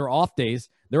 even their off days,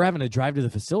 they're having to drive to the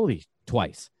facility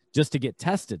twice just to get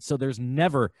tested. So there's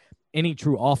never any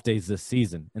true off days this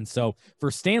season. And so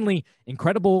for Stanley,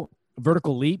 incredible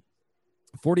vertical leap,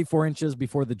 44 inches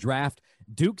before the draft.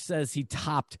 Duke says he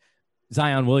topped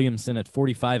Zion Williamson at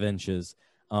 45 inches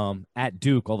at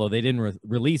Duke, although they didn't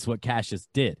release what Cassius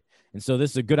did. And so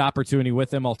this is a good opportunity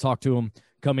with him. I'll talk to him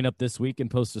coming up this week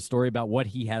and post a story about what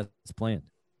he has planned.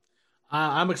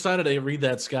 I'm excited to read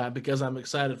that, Scott, because I'm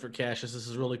excited for Cassius. This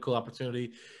is a really cool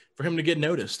opportunity for him to get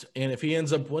noticed. And if he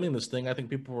ends up winning this thing, I think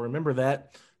people will remember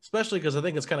that, especially because I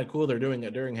think it's kind of cool they're doing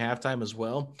it during halftime as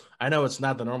well. I know it's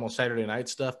not the normal Saturday night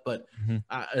stuff, but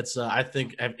I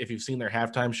think if you've seen their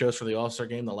halftime shows for the All-Star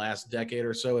game the last decade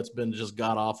or so, it's been just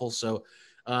god-awful. So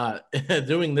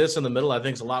doing this in the middle, I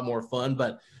think, is a lot more fun.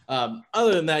 But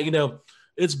other than that,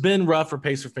 it's been rough for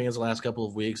Pacer fans the last couple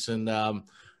of weeks. And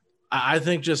I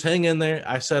think just hang in there.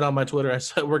 I said on my Twitter, I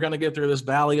said, we're going to get through this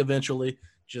valley eventually.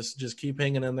 Just keep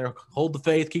hanging in there. Hold the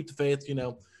faith, keep the faith,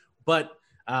 But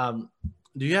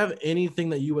do you have anything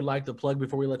that you would like to plug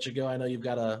before we let you go? I know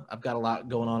I've got a lot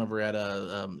going on over at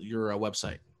your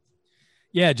website.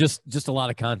 Yeah, just a lot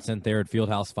of content there at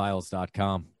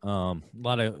fieldhousefiles.com. A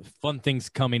lot of fun things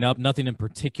coming up. Nothing in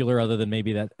particular other than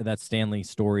maybe that Stanley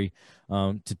story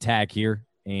to tag here.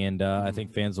 And I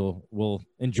think fans will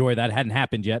enjoy that. It hadn't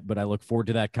happened yet, but I look forward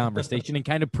to that conversation and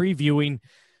kind of previewing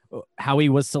how he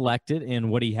was selected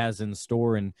and what he has in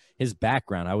store and his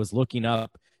background. I was looking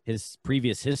up his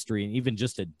previous history, and even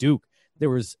just at Duke, there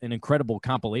was an incredible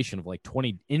compilation of like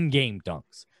 20 in-game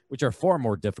dunks, which are far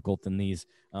more difficult than these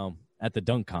at the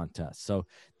dunk contest. So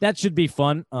that should be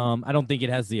fun. I don't think it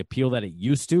has the appeal that it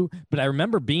used to, but I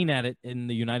remember being at it in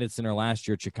the United Center last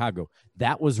year at Chicago.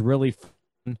 That was really fun.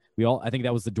 I think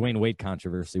that was the Dwayne Wade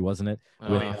controversy, wasn't it?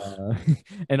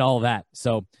 And all that.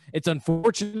 So it's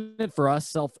unfortunate for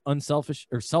us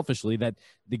selfishly that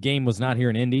the game was not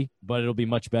here in Indy, but it'll be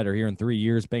much better here in 3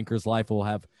 years. Bankers Life will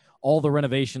have all the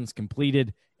renovations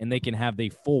completed, and they can have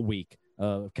the full week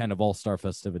of kind of all-star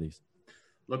festivities.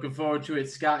 Looking forward to it,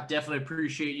 Scott. Definitely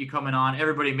appreciate you coming on.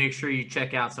 Everybody, make sure you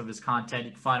check out some of his content.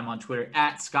 You can find him on Twitter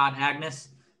at Scott Agnes.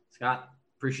 Scott,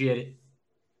 appreciate it.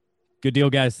 Good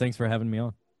deal, guys. Thanks for having me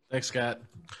on. Thanks, Scott.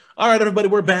 All right, everybody,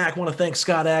 we're back. I want to thank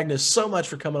Scott Agnes so much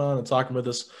for coming on and talking with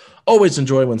us. Always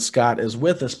enjoy when Scott is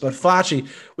with us. But Facci,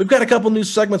 we've got a couple new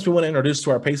segments we want to introduce to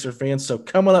our Pacer fans. So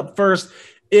coming up first,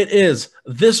 it is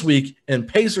This Week in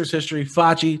Pacers History.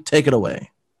 Facci, take it away.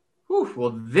 Whew.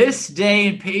 Well, this day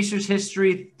in Pacers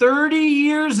history, 30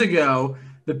 years ago,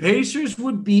 the Pacers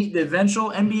would beat the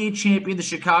eventual NBA champion, the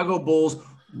Chicago Bulls,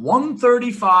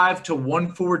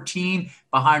 135-114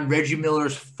 behind Reggie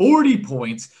Miller's 40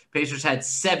 points. Pacers had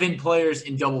 7 players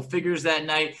in double figures that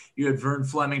night. You had Vern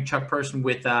Fleming, Chuck Person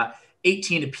with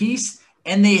 18 apiece,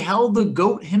 and they held the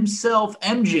GOAT himself,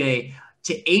 MJ,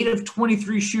 to 8 of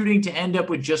 23 shooting to end up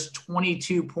with just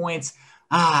 22 points.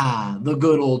 The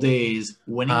good old days,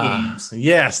 winning games.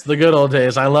 Yes, the good old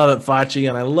days. I love it, Facci,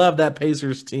 and I love that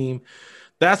Pacers team.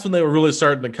 That's when they were really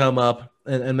starting to come up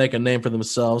and make a name for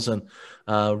themselves. And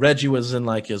Reggie was in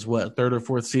like his, third or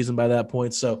fourth season by that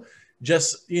point. So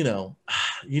just, you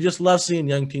just love seeing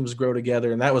young teams grow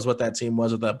together. And that was what that team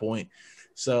was at that point.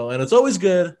 So, and it's always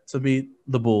good to beat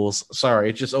the Bulls.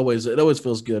 Sorry, it always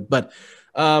feels good. But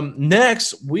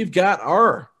next, we've got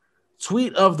our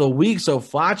tweet of the week. So,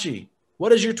 Facci,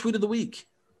 what is your tweet of the week?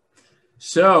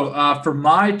 So for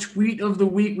my tweet of the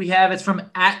week, it's from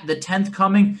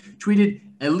 @the10thcoming, tweeted,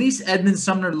 "At least Edmund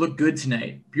Sumner looked good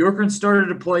tonight. Bjorkgren started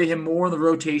to play him more in the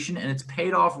rotation, and it's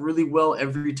paid off really well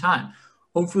every time.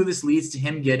 Hopefully this leads to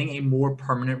him getting a more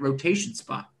permanent rotation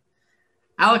spot."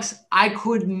 Alex, I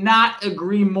could not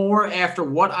agree more after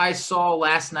what I saw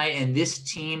last night and this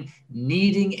team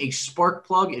needing a spark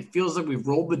plug. It feels like we've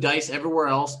rolled the dice everywhere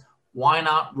else. Why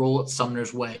not roll it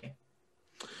Sumner's way?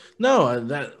 No,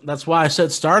 that's why I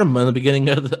said start him in the beginning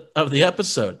of the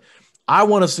episode. I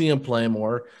want to see him play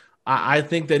more. I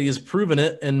think that he's proven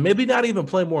it, and maybe not even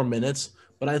play more minutes,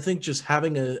 but I think just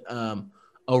having a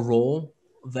role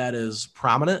that is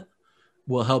prominent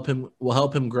will help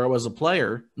him grow as a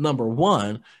player, number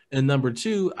one. And number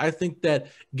two, I think that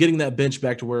getting that bench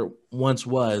back to where it once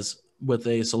was with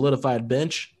a solidified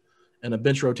bench and a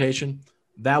bench rotation,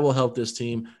 that will help this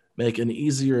team make an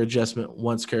easier adjustment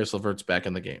once Karis LeVert's back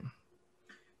in the game.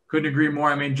 Couldn't agree more.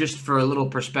 I mean, just for a little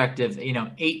perspective,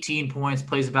 18 points,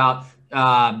 plays about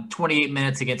 28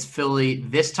 minutes against Philly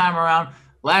this time around.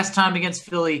 Last time against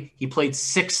Philly, he played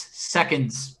 6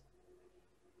 seconds.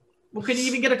 What could he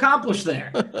even get accomplished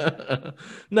there?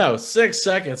 No, 6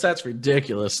 seconds. That's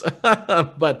ridiculous.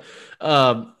 But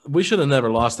we should have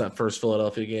never lost that first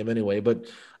Philadelphia game anyway. But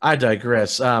I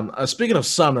digress. Speaking of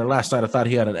Sumner, last night I thought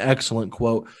he had an excellent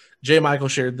quote. J. Michael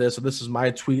shared this, so this is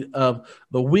my tweet of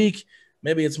the week.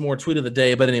 Maybe it's more tweet of the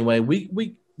day, but anyway,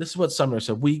 this is what Sumner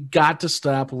said. We got to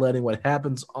stop letting what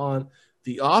happens on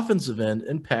the offensive end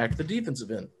impact the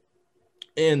defensive end.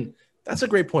 And that's a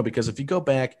great point, because if you go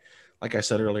back, like I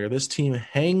said earlier, this team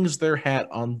hangs their hat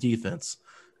on defense.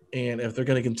 And if they're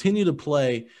going to continue to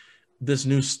play this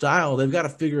new style, they've got to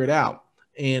figure it out.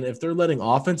 And if they're letting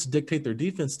offense dictate their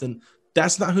defense, then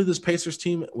that's not who this Pacers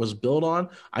team was built on.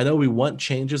 I know we want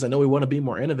changes. I know we want to be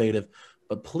more innovative,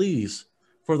 but please,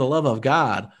 for the love of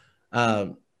God,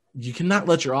 you cannot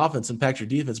let your offense impact your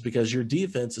defense, because your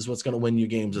defense is what's going to win you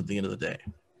games at the end of the day.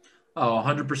 Oh,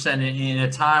 100%. In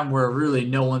a time where really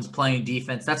no one's playing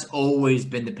defense, that's always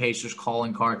been the Pacers'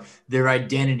 calling card, their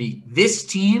identity. This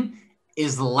team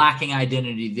is lacking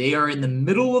identity. They are in the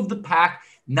middle of the pack,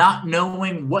 not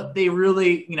knowing what they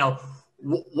really,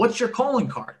 what's your calling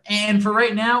card? And for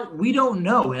right now, we don't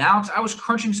know. And Alex, I was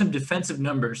crunching some defensive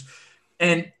numbers.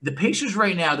 And the Pacers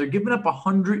right now, they're giving up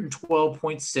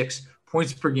 112.6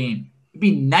 points per game. It'd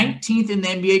be 19th in the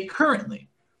NBA currently.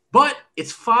 But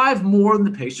it's 5 more than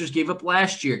the Pacers gave up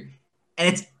last year.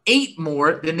 And it's 8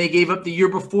 more than they gave up the year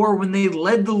before when they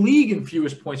led the league in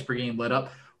fewest points per game let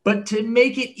up. But to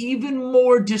make it even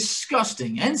more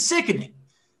disgusting and sickening,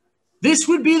 this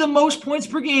would be the most points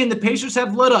per game the Pacers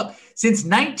have let up since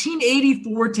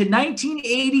 1984 to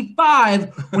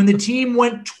 1985, when the team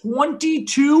went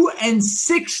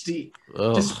 22-60.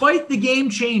 Ugh. Despite the game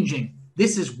changing,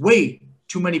 this is way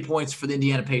too many points for the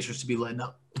Indiana Pacers to be letting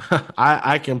up.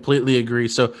 I completely agree.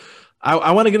 So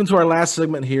I want to get into our last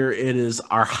segment here. It is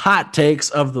our hot takes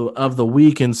of the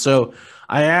week. And so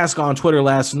I asked on Twitter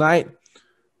last night,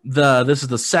 this is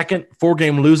the second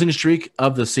 4-game losing streak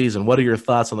of the season. What are your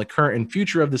thoughts on the current and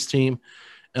future of this team?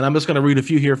 And I'm just going to read a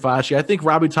few here, Fashi. I think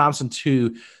Robbie Thompson,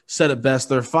 too, said it best.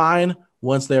 They're fine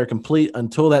once they are complete.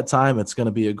 Until that time, it's going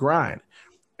to be a grind.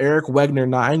 Eric Wegner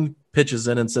 9 pitches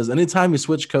in and says, anytime you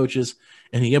switch coaches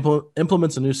and he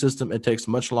implements a new system, it takes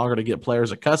much longer to get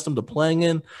players accustomed to playing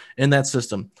in that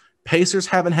system. Pacers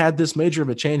haven't had this major of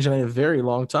a change in a very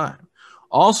long time.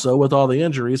 Also, with all the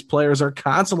injuries, players are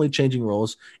constantly changing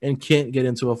roles and can't get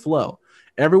into a flow.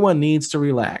 Everyone needs to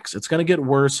relax. It's going to get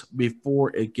worse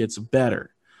before it gets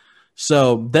better.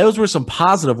 So those were some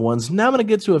positive ones. Now I'm going to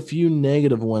get to a few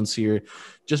negative ones here,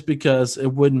 just because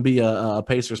it wouldn't be a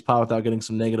Pacers pod without getting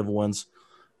some negative ones.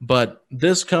 But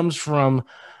this comes from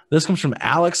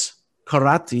Alex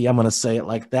Karati. I'm going to say it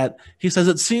like that. He says,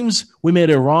 it seems we made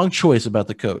a wrong choice about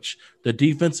the coach. The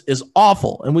defense is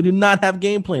awful, and we do not have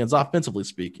game plans, offensively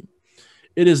speaking.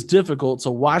 It is difficult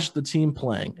to watch the team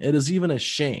playing. It is even a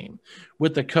shame.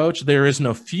 With the coach, there is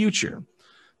no future.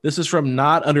 This is from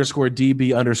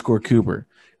not_DB_Cooper.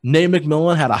 Nate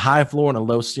McMillan had a high floor and a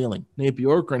low ceiling. Nate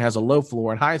Bjorkgren has a low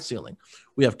floor and high ceiling.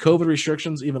 We have COVID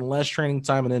restrictions, even less training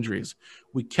time, and injuries.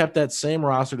 We kept that same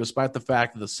roster despite the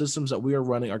fact that the systems that we are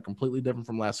running are completely different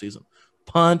from last season.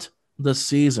 Punt the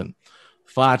season.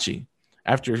 Facci,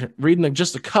 after reading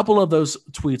just a couple of those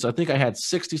tweets, I think I had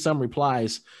 60-some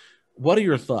replies. What are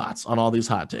your thoughts on all these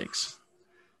hot takes?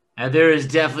 And there is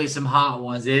definitely some hot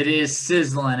ones. It is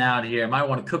sizzling out here. Might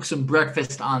want to cook some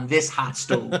breakfast on this hot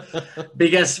stove.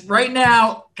 Because right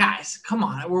now, guys, come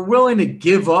on. We're willing to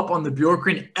give up on the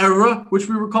Bjorkgren era, which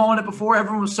we were calling it before.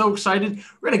 Everyone was so excited.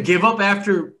 We're going to give up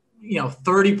after,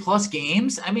 30-plus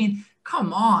games. I mean,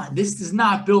 come on. This is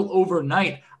not built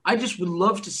overnight. I just would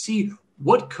love to see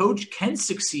what coach can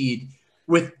succeed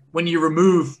with when you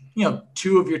remove,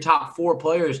 2 of your top 4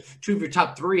 players, 2 of your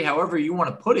top 3, however you want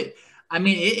to put it. I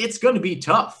mean, it's going to be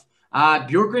tough.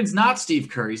 Bjorkgren's not Steve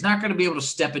Kerr. He's not going to be able to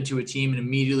step into a team and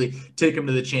immediately take them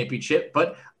to the championship,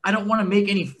 but I don't want to make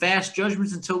any fast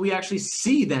judgments until we actually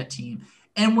see that team.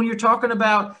 And when you're talking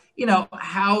about,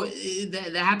 how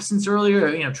the absence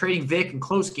earlier, trading Vic in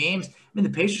close games, I mean, the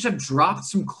Pacers have dropped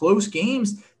some close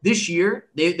games this year.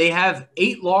 They have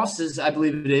 8 losses, I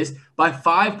believe it is, by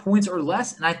 5 points or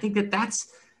less. And I think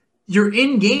that's you're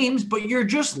in games, but you're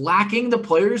just lacking the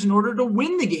players in order to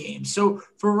win the game. So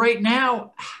for right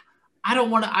now, I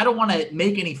don't want to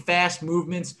make any fast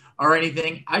movements or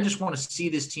anything. I just want to see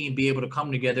this team be able to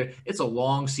come together. It's a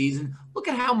long season. Look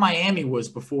at how Miami was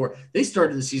before. They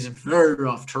started the season very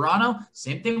rough. Toronto,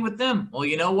 same thing with them. Well,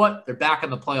 you know what? They're back in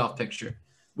the playoff picture.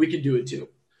 We can do it too.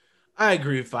 I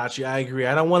agree, Facci. I agree.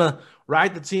 I don't want to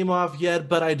write the team off yet,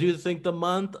 but I do think the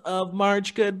month of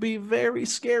March could be very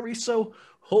scary. So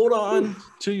hold on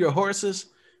to your horses.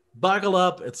 Buckle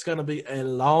up. It's going to be a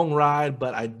long ride,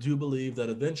 but I do believe that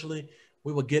eventually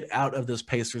we will get out of this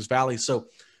Pacers Valley. So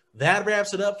that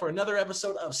wraps it up for another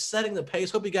episode of Setting the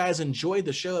Pace. Hope you guys enjoyed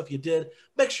the show. If you did,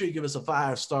 make sure you give us a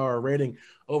 5-star rating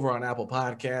over on Apple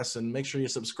Podcasts, and make sure you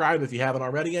subscribe if you haven't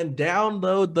already, and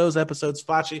download those episodes.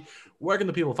 Facci, where can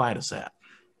the people find us at?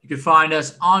 You can find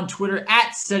us on Twitter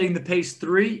at Setting the Pace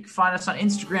 3. You can find us on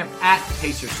Instagram at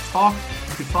Pacers Talk.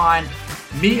 You can find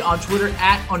me on Twitter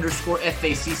at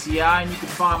 _FACCI. And you can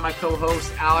find my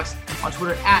co-host Alex on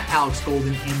Twitter at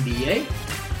AlexGoldenNBA.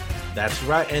 That's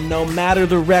right. And no matter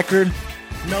the record,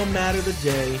 no matter the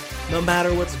day, no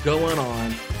matter what's going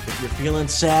on, if you're feeling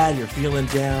sad, you're feeling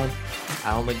down,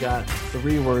 I only got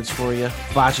 3 words for you.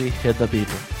 Facci, hit the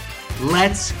people.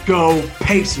 Let's go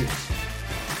Pacers.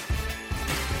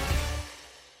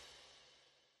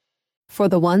 For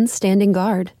the ones standing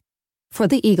guard, for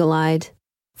the eagle-eyed,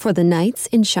 for the knights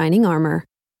in shining armor,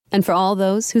 and for all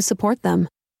those who support them,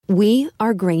 we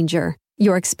are Grainger,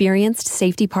 your experienced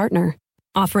safety partner,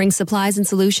 offering supplies and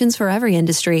solutions for every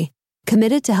industry,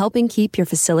 committed to helping keep your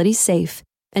facilities safe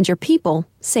and your people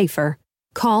safer.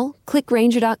 Call,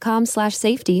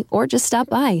 clickgrainger.com/safety, or just stop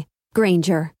by.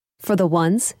 Grainger, for the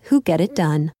ones who get it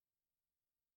done.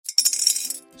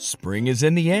 Spring is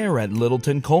in the air at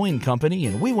Littleton Coin Company,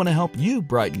 and we want to help you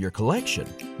brighten your collection.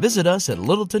 Visit us at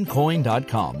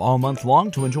littletoncoin.com all month long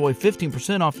to enjoy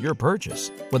 15% off your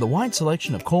purchase. With a wide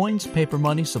selection of coins, paper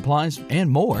money, supplies, and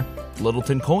more,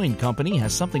 Littleton Coin Company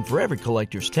has something for every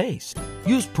collector's taste.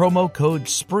 Use promo code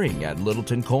SPRING at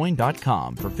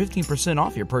littletoncoin.com for 15%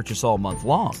 off your purchase all month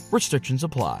long. Restrictions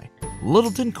apply.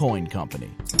 Littleton Coin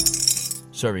Company.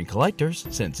 Serving collectors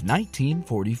since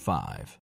 1945.